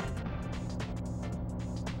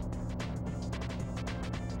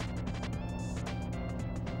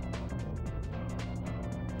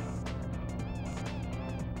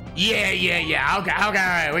 Yeah. Okay, all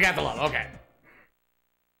right. We got the love. Okay.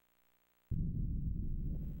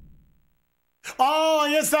 Oh,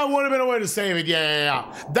 I guess that would have been a way to save it.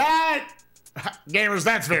 Yeah. That, gamers,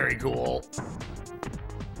 that's very cool.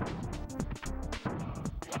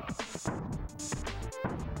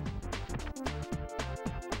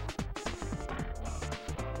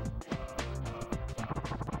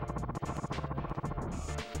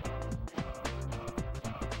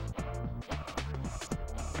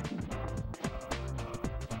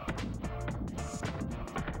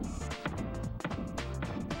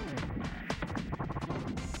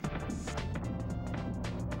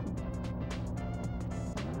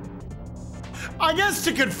 I guess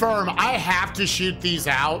to confirm, I have to shoot these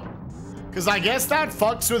out. Because I guess that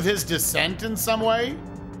fucks with his descent in some way.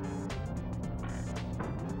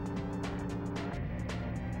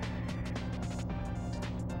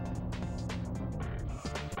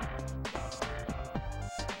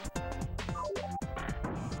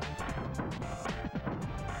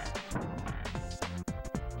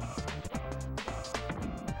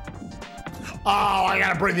 Oh, I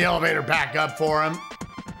gotta bring the elevator back up for him.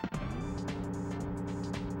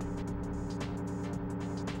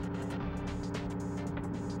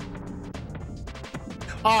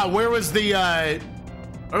 Where was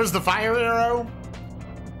the fire arrow?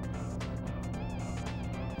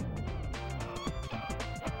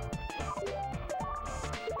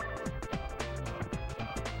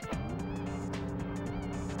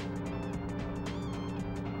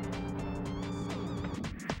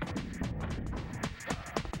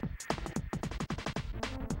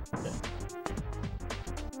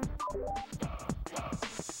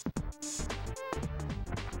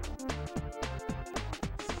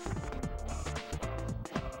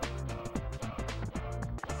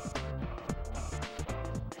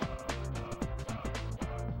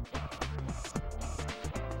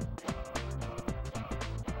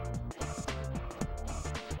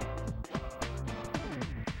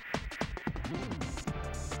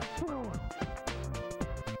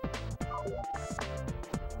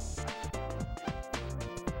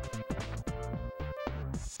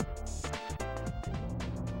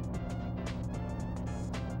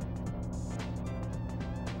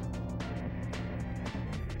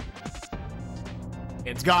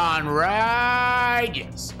 It's gone right.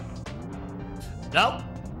 Yes. Nope.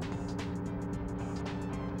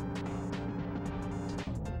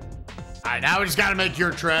 All right, now we just gotta make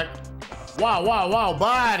your trick. Wow, wow, wow,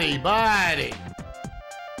 buddy.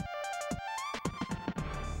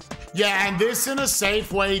 Yeah, and this in a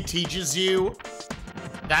safe way teaches you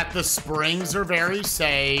that the springs are very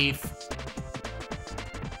safe.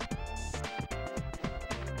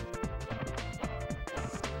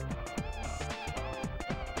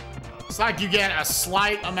 It's like you get a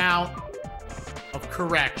slight amount of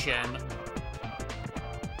correction.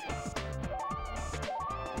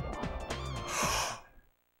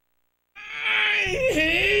 I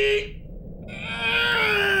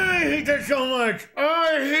hate that so much.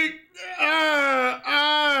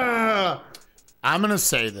 I'm gonna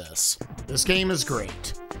say this. This game is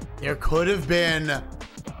great. There could have been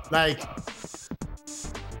like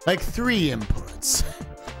 3 inputs.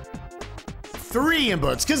 3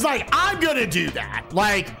 inputs, because like I'm gonna do that.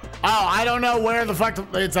 Like, oh, I don't know where the fuck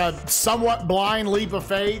it's a somewhat blind leap of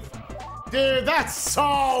faith. Dude, that's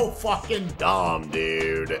so fucking dumb,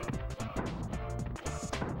 dude.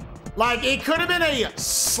 Like, it could have been a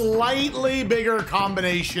slightly bigger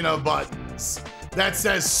combination of buttons that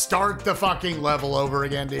says start the fucking level over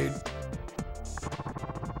again, dude.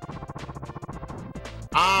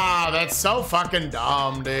 Ah, that's so fucking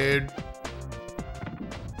dumb, dude.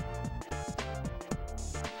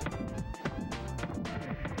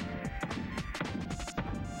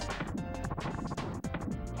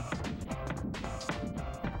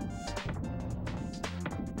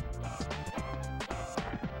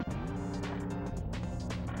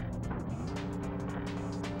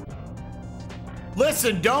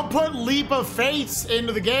 Listen, don't put leap of faiths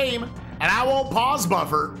into the game, and I won't pause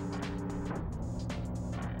buffer.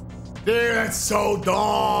 Dude, that's so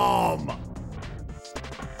dumb.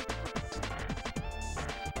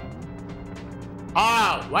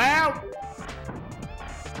 Oh, well.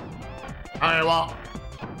 Alright, well.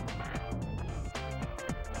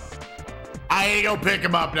 I ain't gonna pick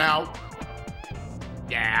him up now.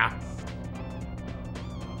 Yeah.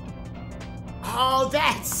 Oh,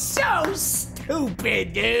 that's so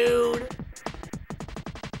stupid, dude.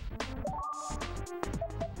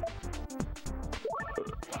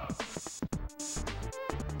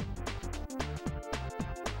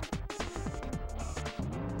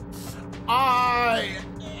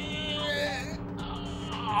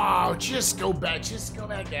 Oh, just go back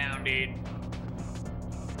down, dude.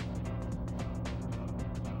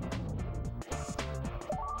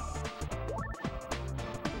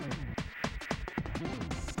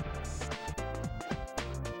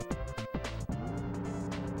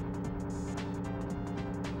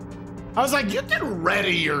 I was like, you can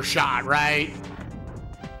ready your shot, right?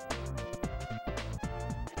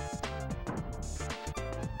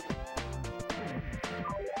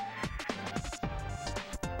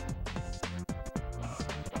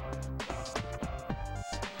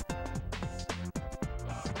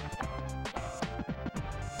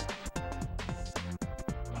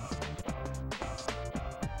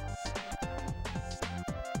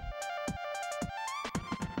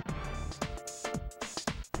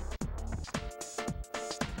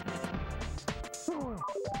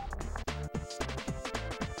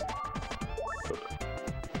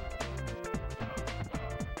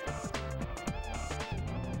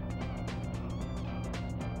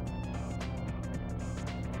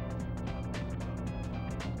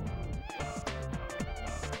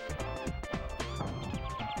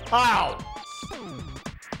 Ow!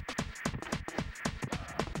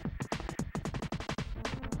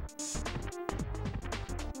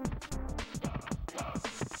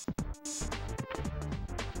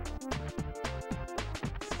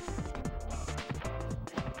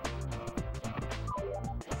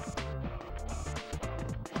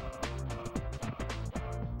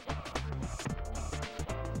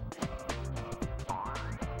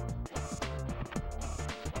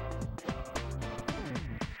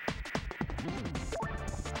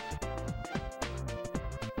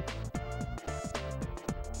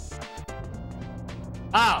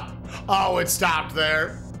 Oh, it stopped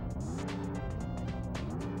there.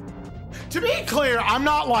 To be clear, I'm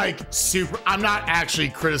not I'm not actually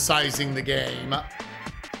criticizing the game.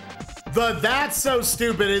 The "that's so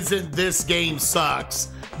stupid isn't this game sucks."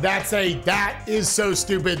 That's a "that is so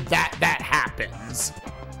stupid that happens."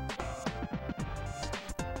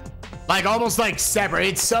 Like almost like separate.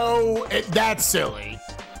 It's so, that's silly.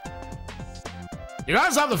 You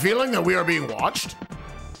guys have the feeling that we are being watched?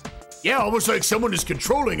 Yeah, almost like someone is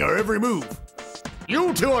controlling our every move.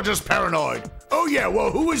 You two are just paranoid. Oh yeah, well,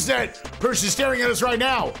 who is that person staring at us right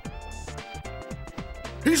now?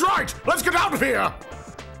 He's right. Let's get out of here.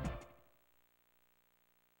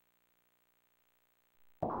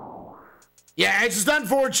 Yeah, it's just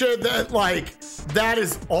unfortunate that, like, that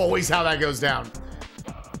is always how that goes down.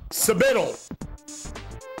 Submittal.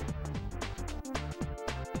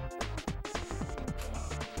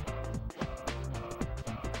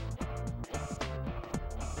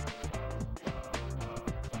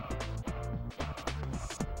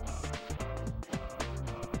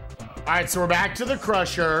 All right, so we're back to the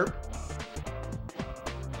Crusher.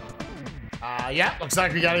 Yeah, looks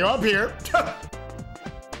like we gotta go up here.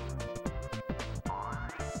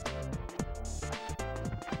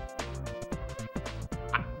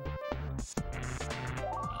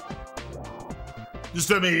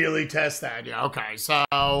 Just immediately test that. Yeah, okay, so.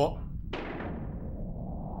 Go,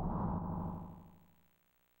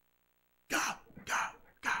 go,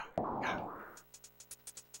 go, go.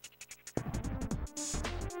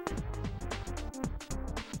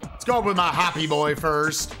 Let's go with my happy boy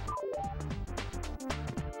first.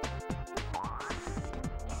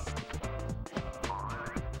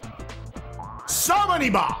 So many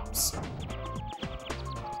bombs.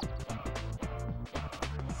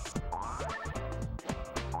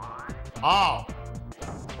 Oh.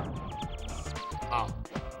 Oh.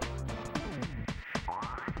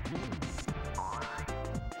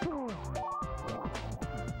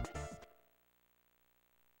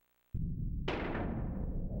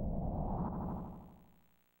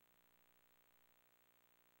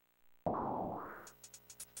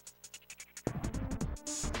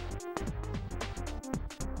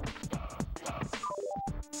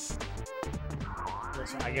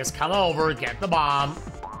 So I guess come over, get the bomb.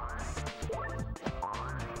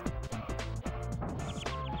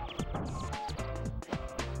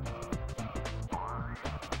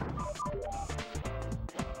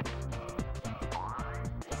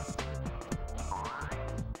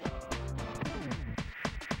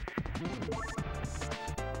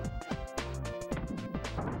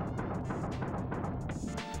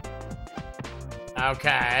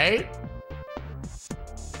 Okay.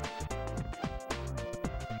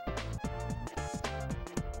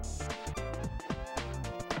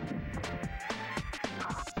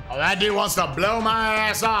 Oh, that dude wants to blow my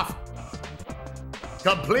ass off.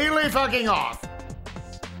 Completely fucking off.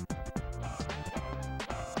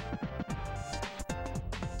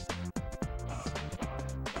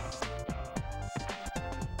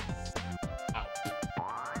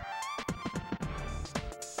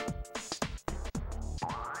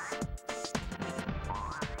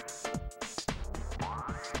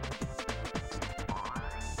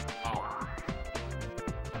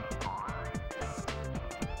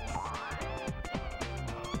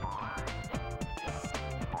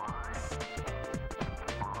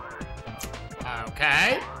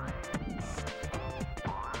 Okay.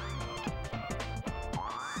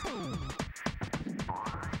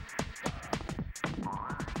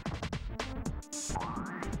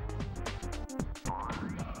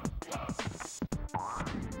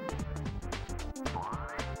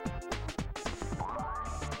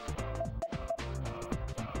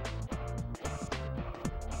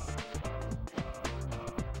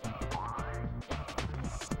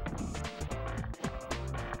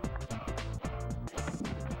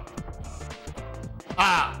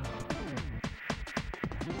 Ah.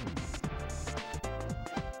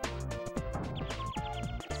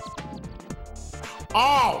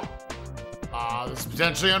 Oh. This is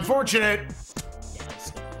potentially unfortunate.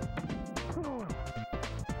 Yes.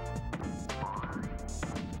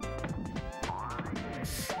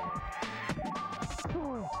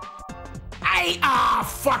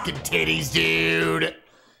 Fucking titties, dude.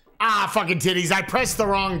 Fucking titties. I pressed the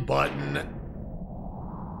wrong button.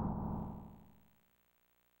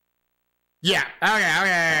 Yeah,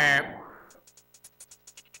 okay.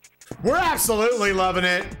 We're absolutely loving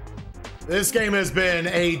it. This game has been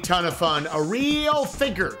a ton of fun. A real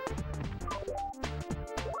thinker.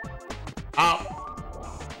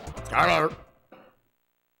 Start.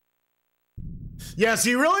 Yeah, so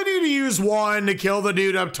you really need to use one to kill the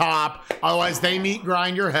dude up top. Otherwise, they meat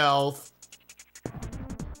grind your health.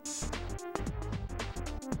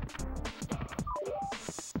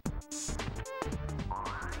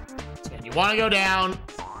 And you want to go down.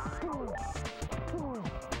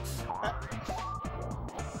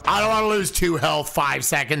 I don't want to lose 2 health 5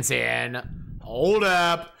 seconds in. Hold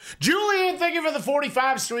up. Julian, thank you for the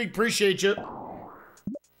 45 streak. Appreciate you.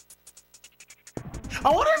 I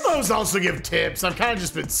wonder if those also give tips. I've kind of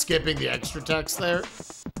just been skipping the extra text there.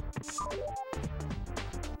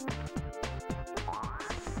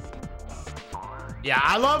 Yeah,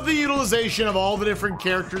 I love the utilization of all the different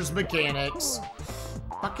characters' mechanics.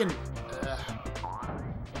 Fucking...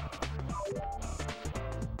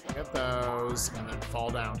 Get those, and then fall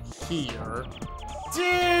down here. Dude!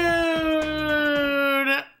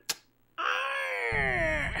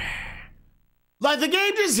 Like, the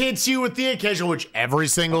game just hits you with the occasional, which every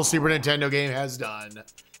single Super Nintendo game has done.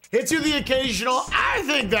 Hits you the occasional, I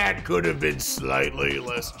think that could have been slightly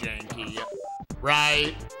less janky,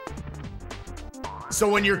 right? So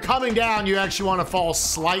when you're coming down, you actually want to fall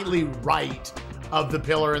slightly right of the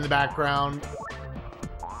pillar in the background.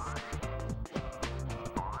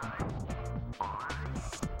 I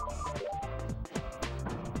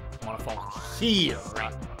want to fall here.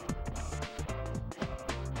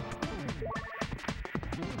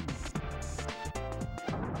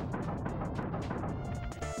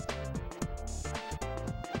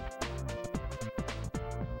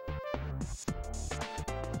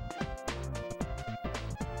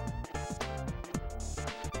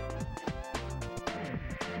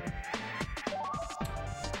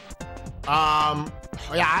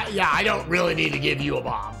 Yeah, I don't really need to give you a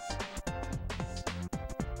bomb.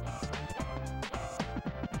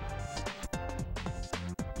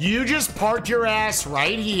 You just park your ass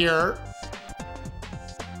right here.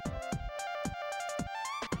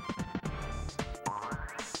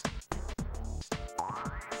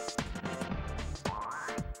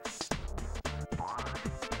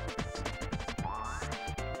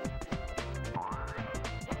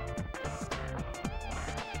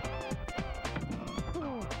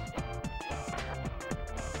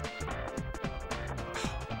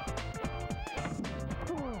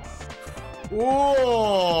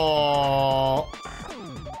 Whoa!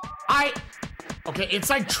 Okay, it's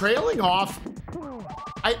like trailing off.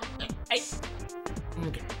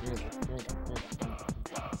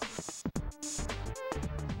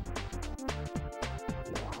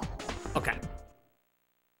 Okay.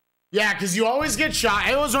 Yeah, because you always get shot.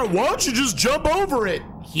 I was like, why don't you just jump over it?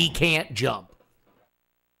 He can't jump.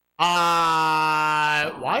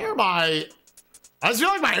 Why are my... I just feel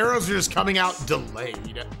like my arrows are just coming out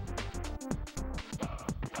delayed.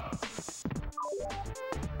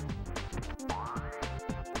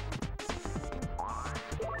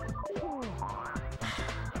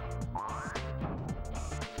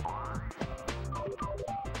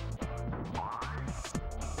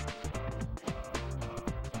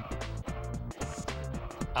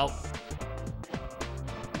 Oh.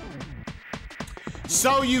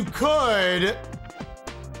 So you could,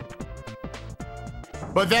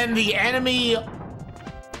 but then the enemy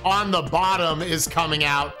on the bottom is coming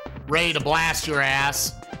out, ready to blast your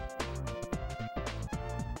ass.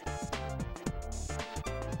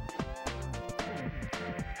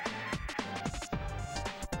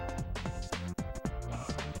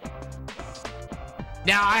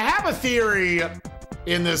 Now, I have a theory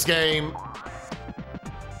in this game.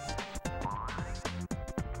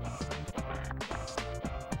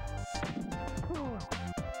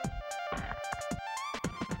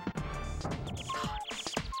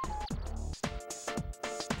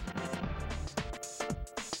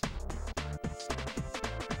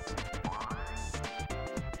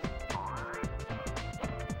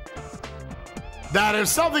 That if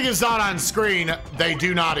something is not on screen, they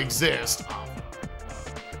do not exist.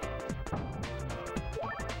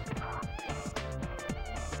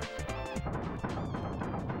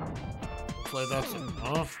 Hopefully that's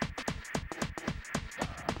enough.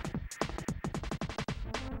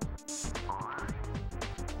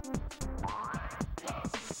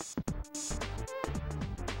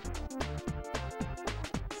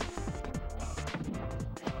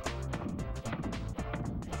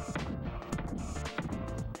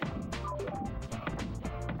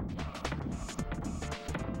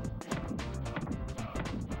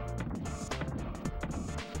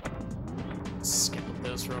 skip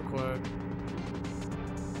this real quick.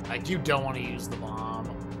 Like, you don't want to use the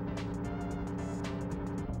bomb.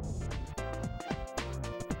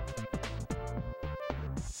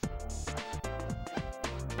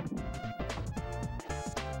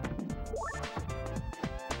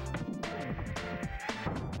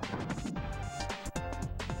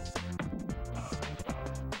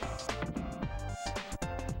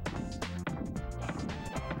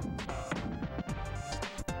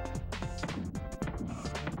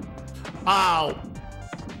 Oh.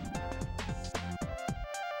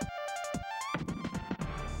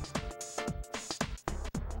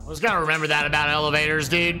 I was gonna remember that about elevators,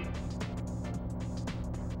 dude.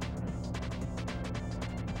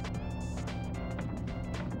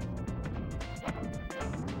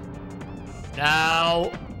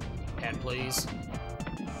 No. And please.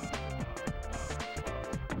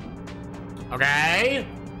 Okay.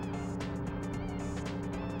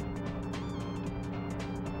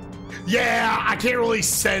 Yeah, I can't really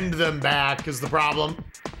send them back is the problem.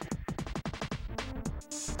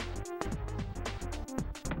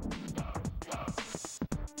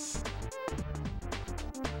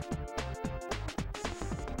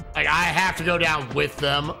 Like, I have to go down with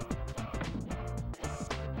them.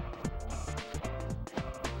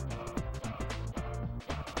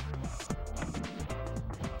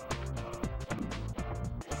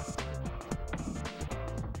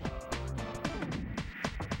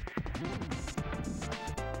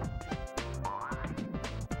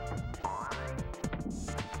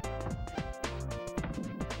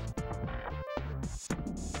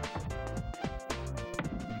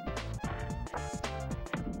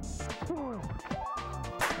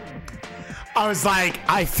 I was like,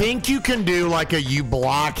 I think you can do like a you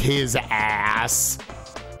block his ass.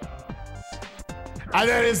 And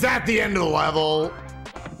then is that the end of the level?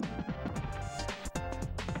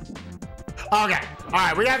 Okay, all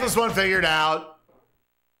right, we got this one figured out.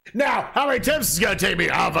 Now, how many attempts is it gonna take me?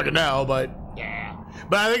 I don't fucking know, but yeah.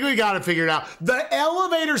 But I think we got it figured out. The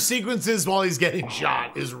elevator sequences while he's getting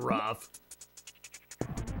shot is rough.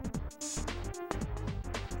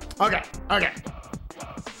 Okay, okay.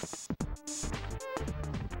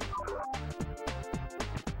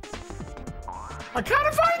 I kind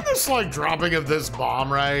of find this, like, dropping of this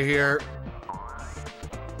bomb right here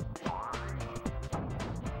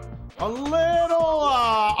a little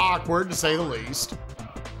awkward, to say the least.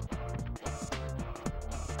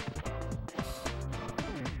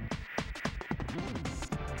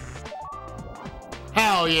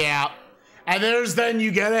 Hell yeah. And there's then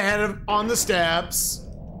you get ahead of on the steps.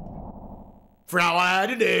 Forgot what I had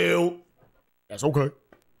to do. That's okay.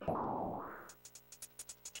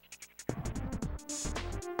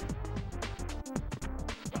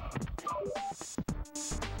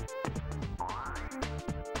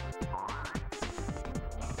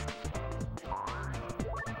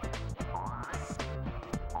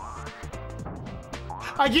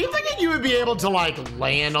 I keep thinking you would be able to, like,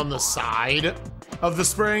 land on the side of the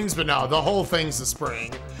springs, but no, the whole thing's a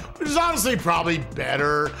spring, which is honestly probably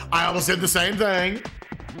better. I almost did the same thing.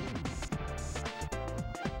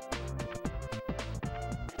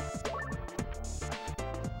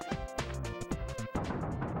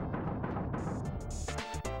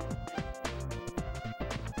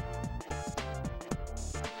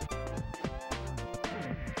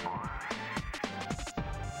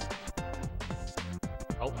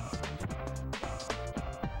 Oh.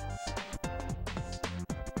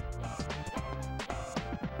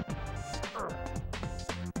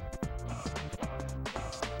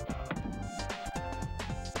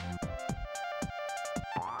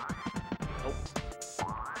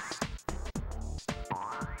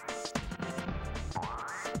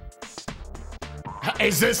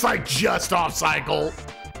 Is this like just off cycle?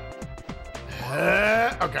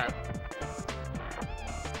 Okay.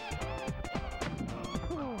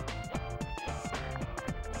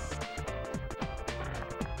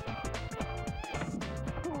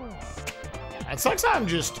 It sucks I'm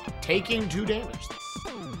just taking 2 damage.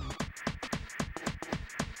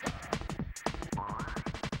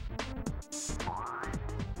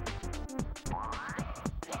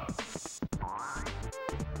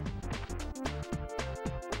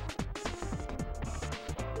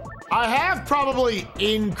 I have probably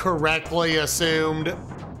incorrectly assumed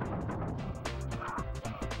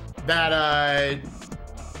that I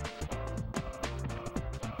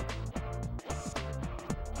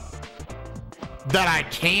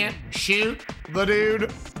can't shoot the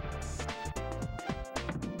dude.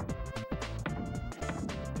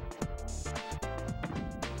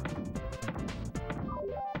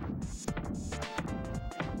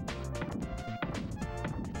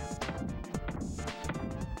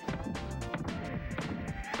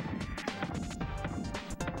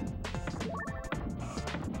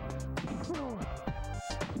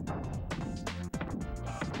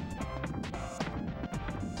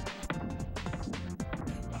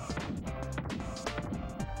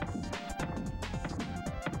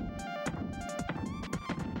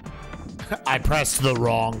 I pressed the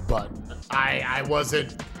wrong button. I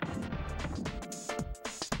wasn't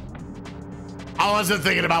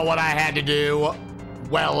thinking about what I had to do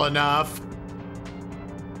well enough.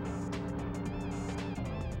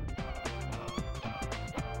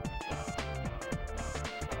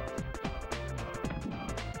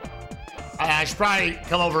 I should probably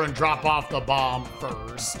come over and drop off the bomb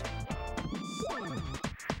first.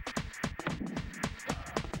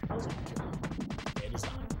 It is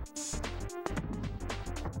not.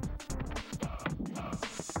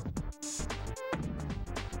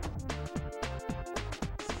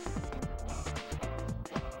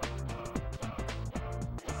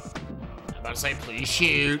 I'm about to say, please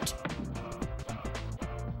shoot.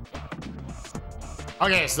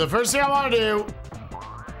 Okay, so the first thing I want to do,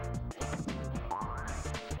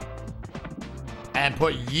 and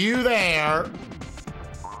put you there.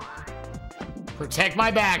 Protect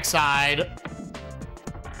my backside.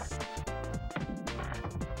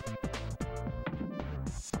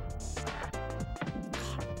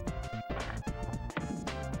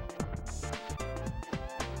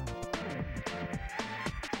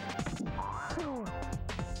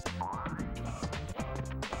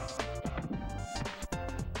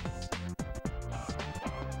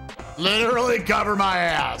 Literally cover my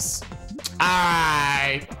ass.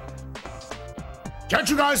 Alright. Can't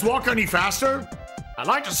you guys walk any faster? I'd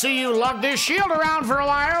like to see you lug this shield around for a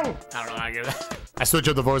while. I don't know how I get that. I switch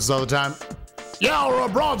up the voices all the time. Yeah, or a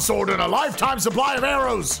broadsword and a lifetime supply of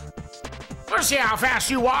arrows. Let's see how fast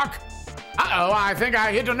you walk. Uh-oh, I think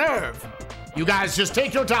I hit a nerve. You guys just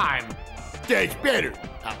take your time. That's better.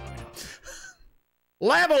 Oh.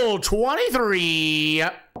 Level 23.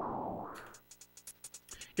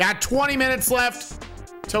 Got 20 minutes left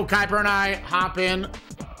till Kuiper and I hop in.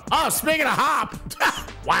 Oh, speaking of hop.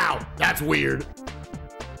 Wow, that's weird.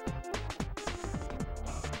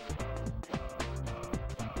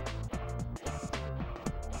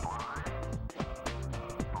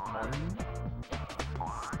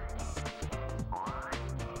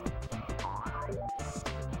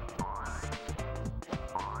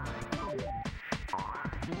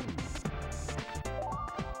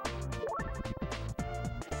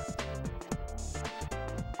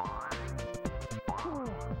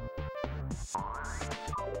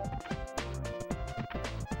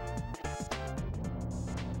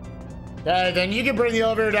 Okay, then you can bring the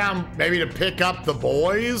elevator down maybe to pick up the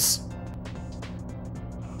boys.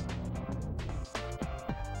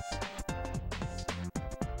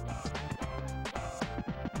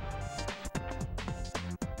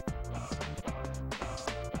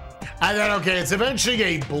 And then, okay, it's eventually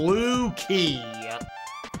a blue key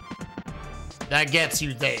that gets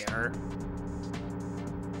you there.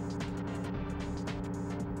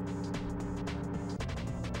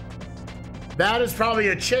 That is probably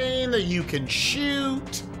a chain that you can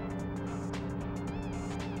shoot.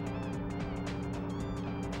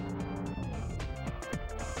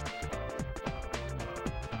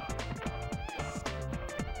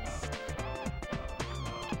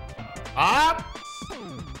 Up.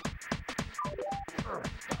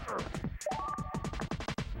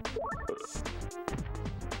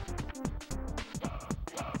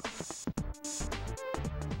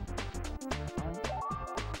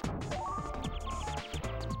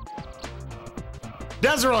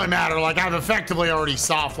 Doesn't really matter, like I've effectively already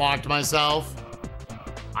soft locked myself.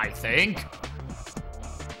 I think.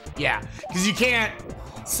 Yeah, because you can't.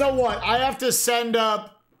 So what? I have to send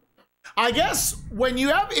up. I guess when you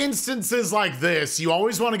have instances like this, you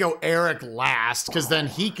always want to go Eric last, because then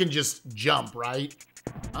he can just jump, right?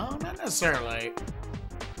 Oh, not necessarily.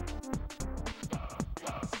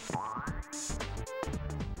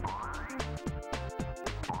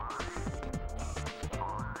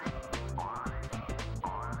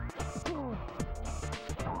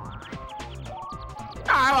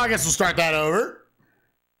 Well, I guess we'll start that over.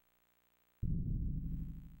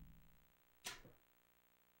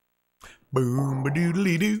 Boom, ba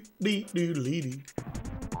doodly doo, dee doodly doo.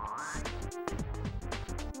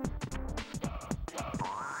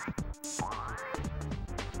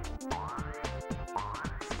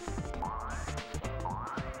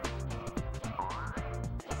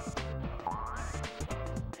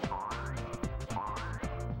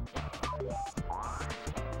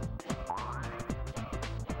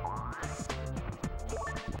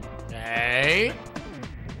 Okay.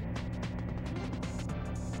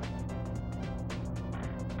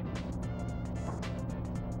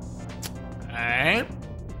 Okay.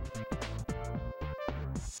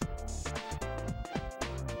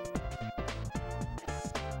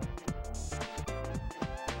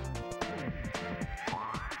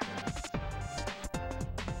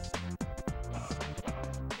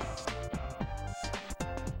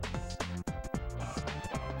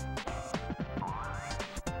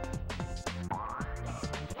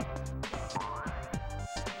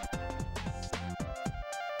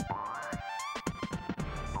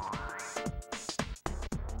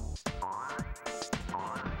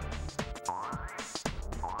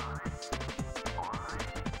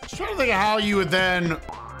 Just trying to think of how you would then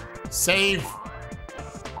save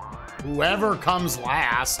whoever comes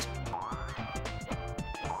last.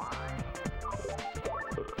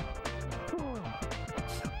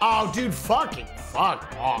 Oh, dude, fuck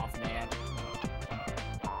off, man.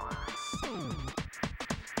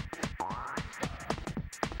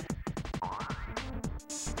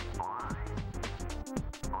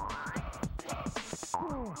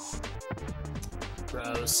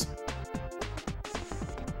 Gross.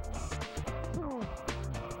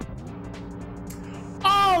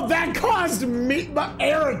 Oh, that caused me,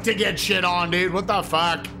 Eric to get shit on, dude. What the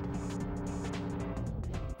fuck?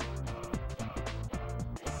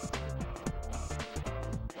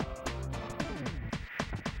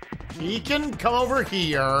 He can come over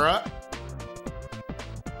here.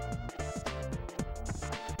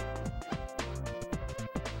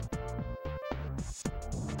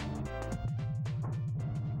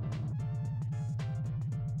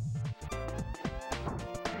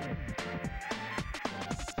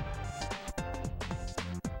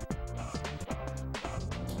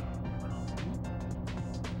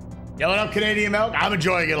 Yo, what up, Canadian Milk? I'm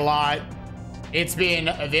enjoying it a lot. It's been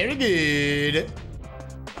very good.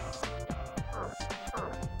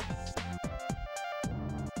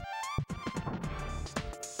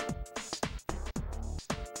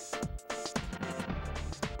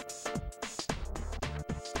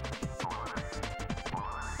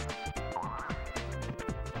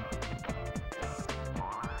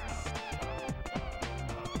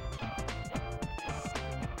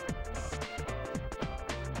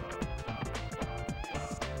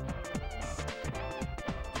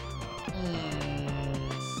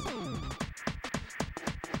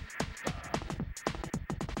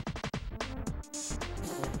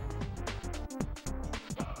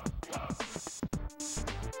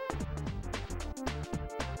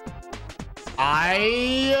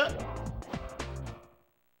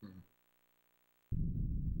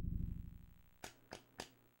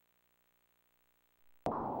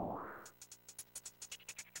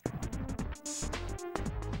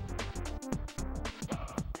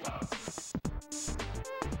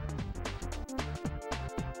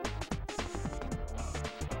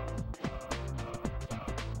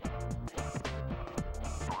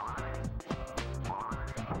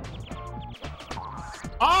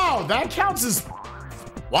 Oh, that counts as...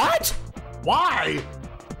 What? Why?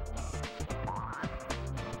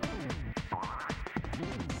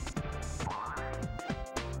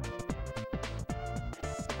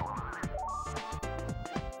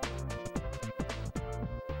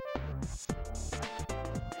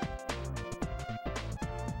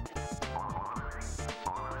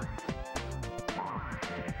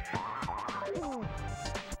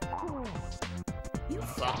 You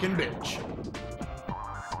fucking bitch.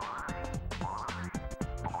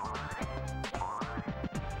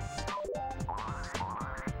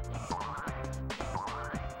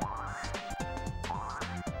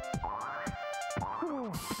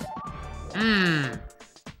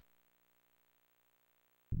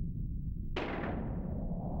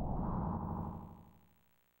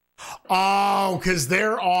 Oh, because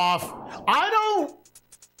they're off. I don't...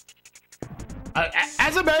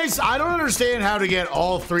 as a base, I don't understand how to get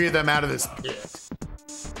all three of them out of this pit.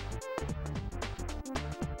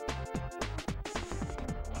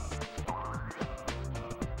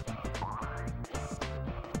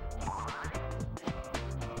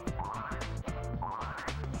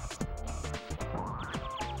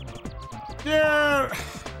 Yeah.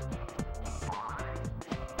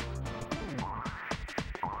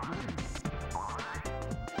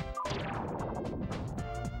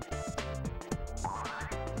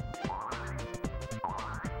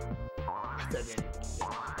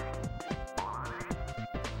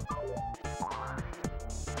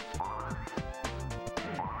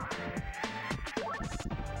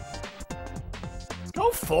 Let's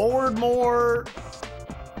go forward more.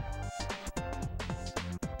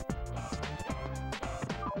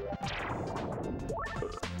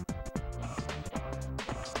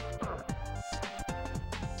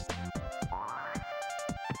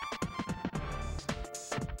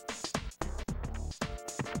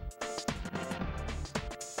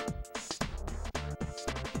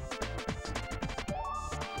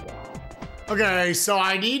 Okay, so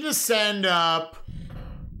I need to send up...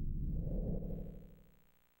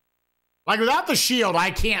 Like, without the shield,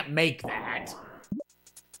 I can't make that.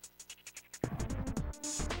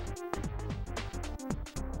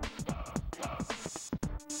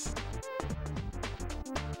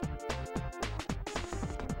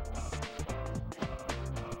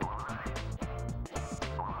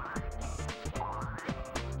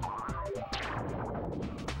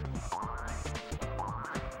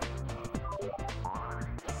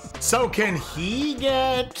 So can he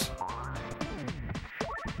get...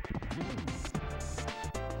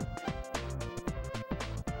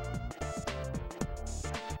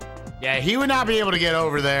 Yeah, he would not be able to get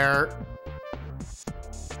over there.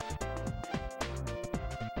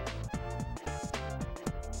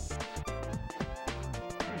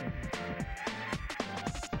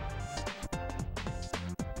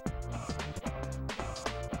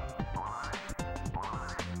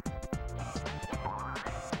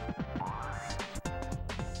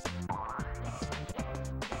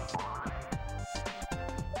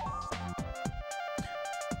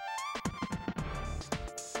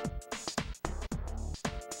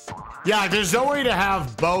 Yeah, there's no way to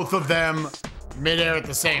have both of them midair at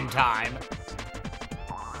the same time.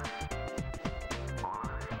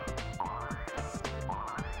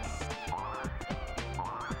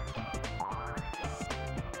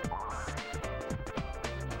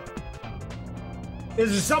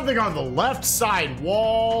 Is there something on the left side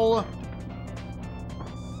wall?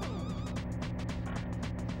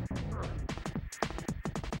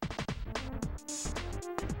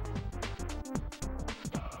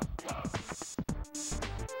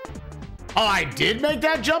 Oh, I did make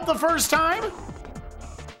that jump the first time?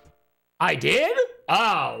 I did?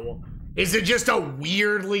 Oh. Is it just a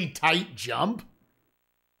weirdly tight jump?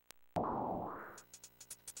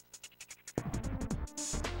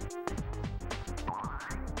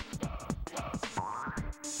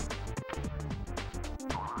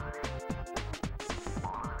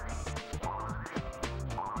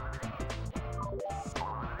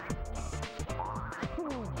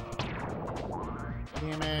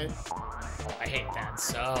 Damn it. Oh, I hate that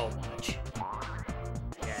so much.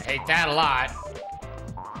 Yeah, I hate that a lot.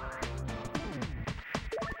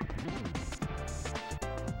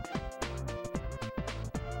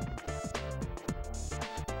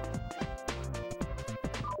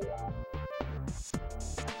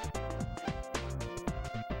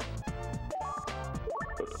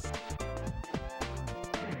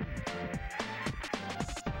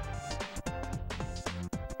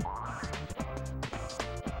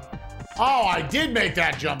 Oh, I did make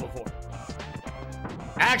that jump before.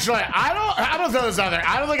 Actually, I don't throw this out there.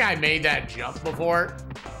 I don't think I made that jump before.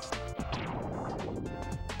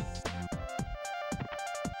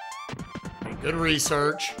 Okay, good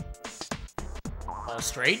research. All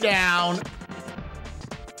straight down.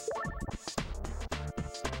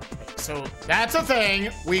 Okay, so that's a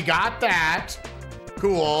thing. We got that.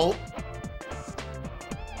 Cool.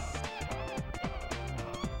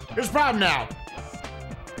 Here's the problem now.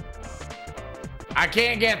 I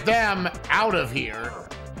can't get them out of here.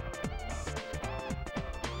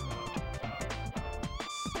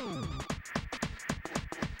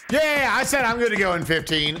 Yeah, I said I'm gonna go in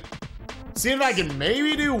 15. See if I can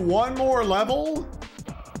maybe do one more level.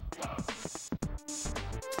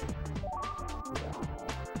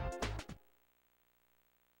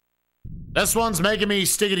 This one's making me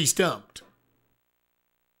stickety stumped.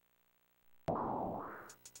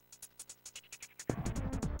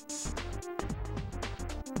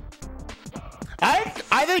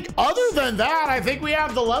 I think other than that, I think we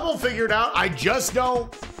have the level figured out. I just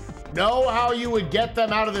don't know how you would get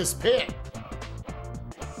them out of this pit.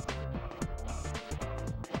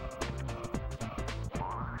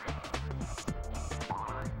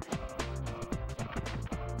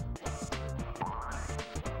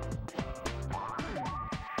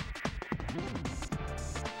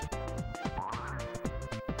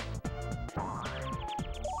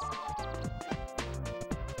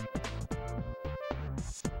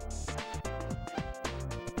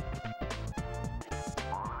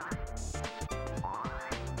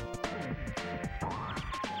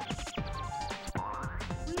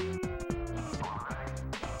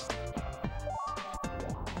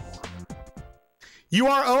 You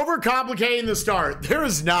are overcomplicating the start. There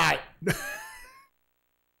is not.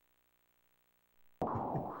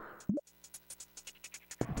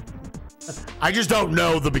 I just don't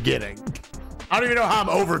know the beginning. I don't even know how I'm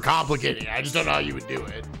overcomplicating it. I just don't know how you would do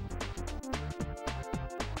it.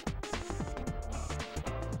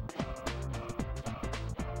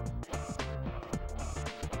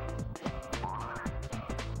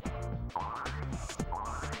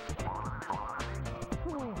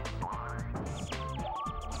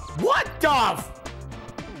 What the f-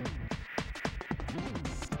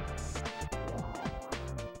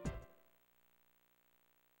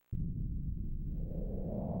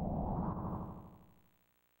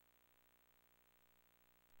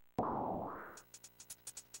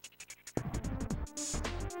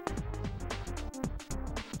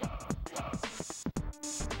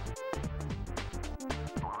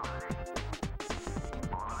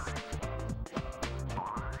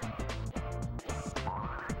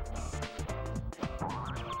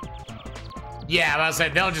 Yeah, I was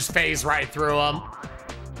saying they'll just phase right through them.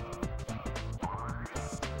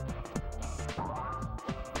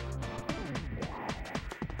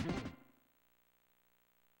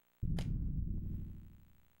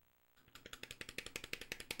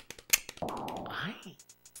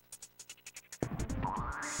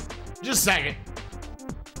 Just a second.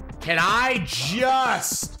 Can I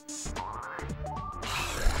just...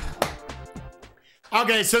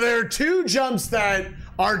 Okay, so there are two jumps that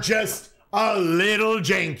are just a little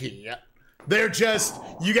janky. They're just,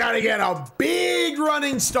 you gotta get a big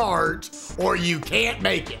running start or you can't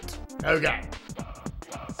make it. Okay.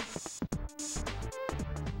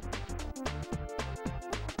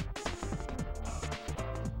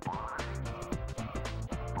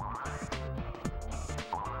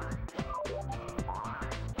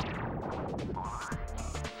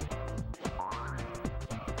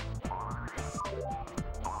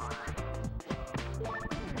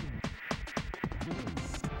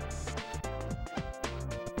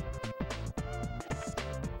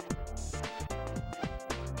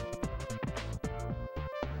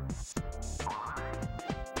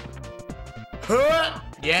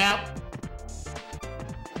 Yep.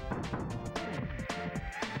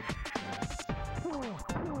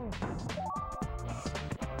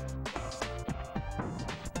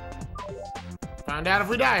 Find out if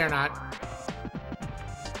we die or not.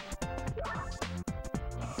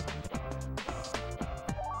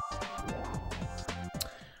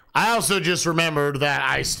 I also just remembered that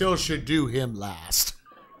I still should do him last.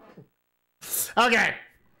 Okay.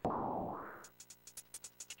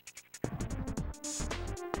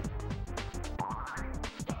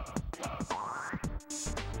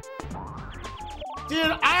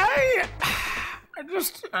 Dude, I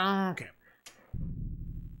just, okay.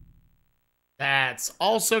 That's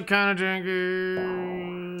also kind of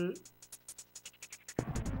janky.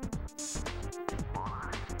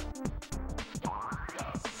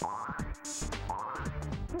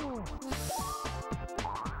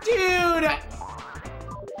 Dude!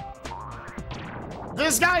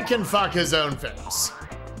 This guy can fuck his own face.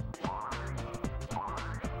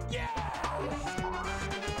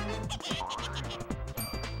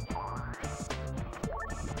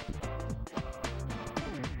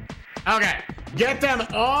 Okay, get them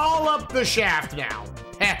all up the shaft now.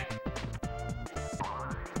 Heh.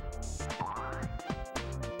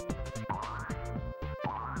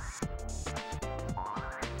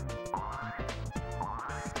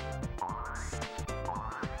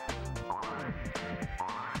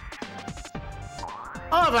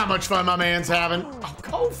 I love how much fun my man's having. Oh,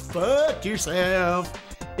 go fuck yourself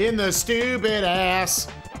in the stupid ass.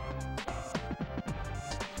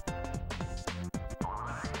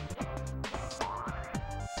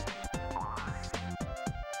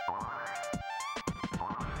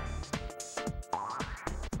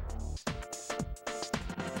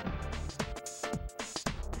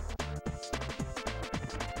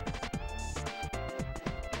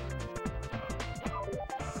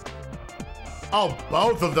 Oh,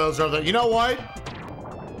 both of those are the... You know what?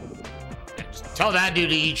 Just tell that dude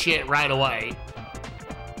to eat shit right away.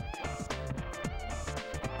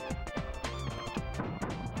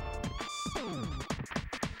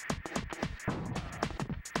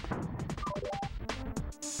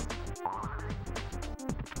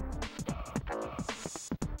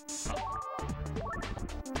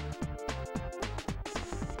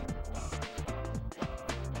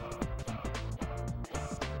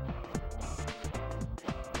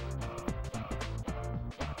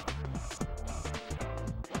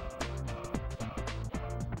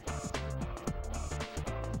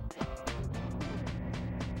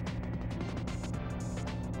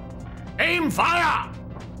 Aim fire!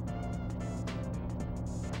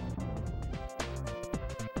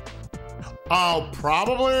 I'll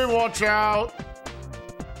probably watch out.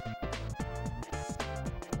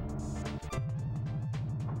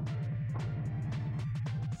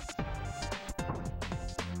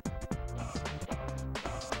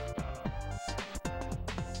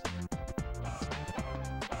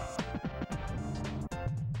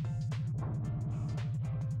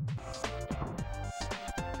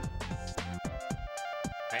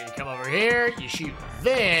 And you come over here, you shoot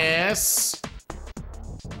this.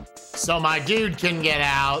 So my dude can get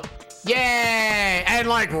out. Yay! And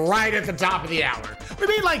like right at the top of the hour. We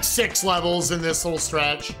made like 6 levels in this little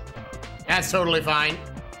stretch. That's totally fine.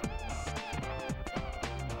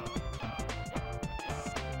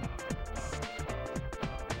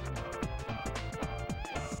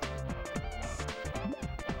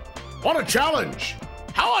 What a challenge!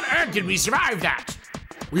 How on earth did we survive that?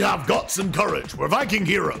 We have guts and courage. We're Viking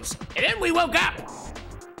heroes. And then we woke up.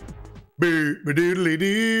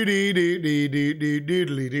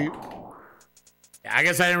 I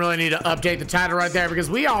guess I didn't really need to update the title right there because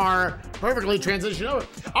we are perfectly transitioned over.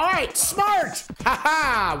 All right, smart.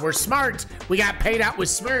 Haha, we're smart. We got paid out with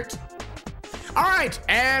smart. All right,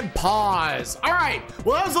 and pause. All right,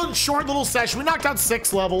 well, that was a short little session. We knocked out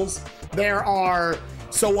 6 levels. There are,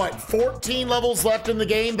 14 levels left in the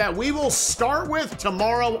game that we will start with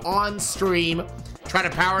tomorrow on stream. Try to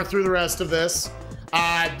power through the rest of this.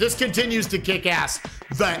 This continues to kick ass.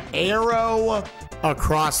 The arrow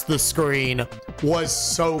across the screen was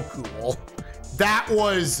so cool. That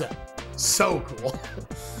was so cool.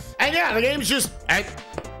 And yeah, the game's just,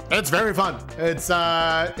 it's very fun. It's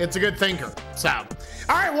a good thinker. So, all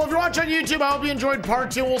right, well, if you're watching on YouTube, I hope you enjoyed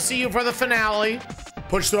part 2. We'll see you for the finale.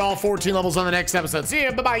 Push through all 14 levels on the next episode. See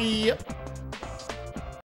ya, bye-bye.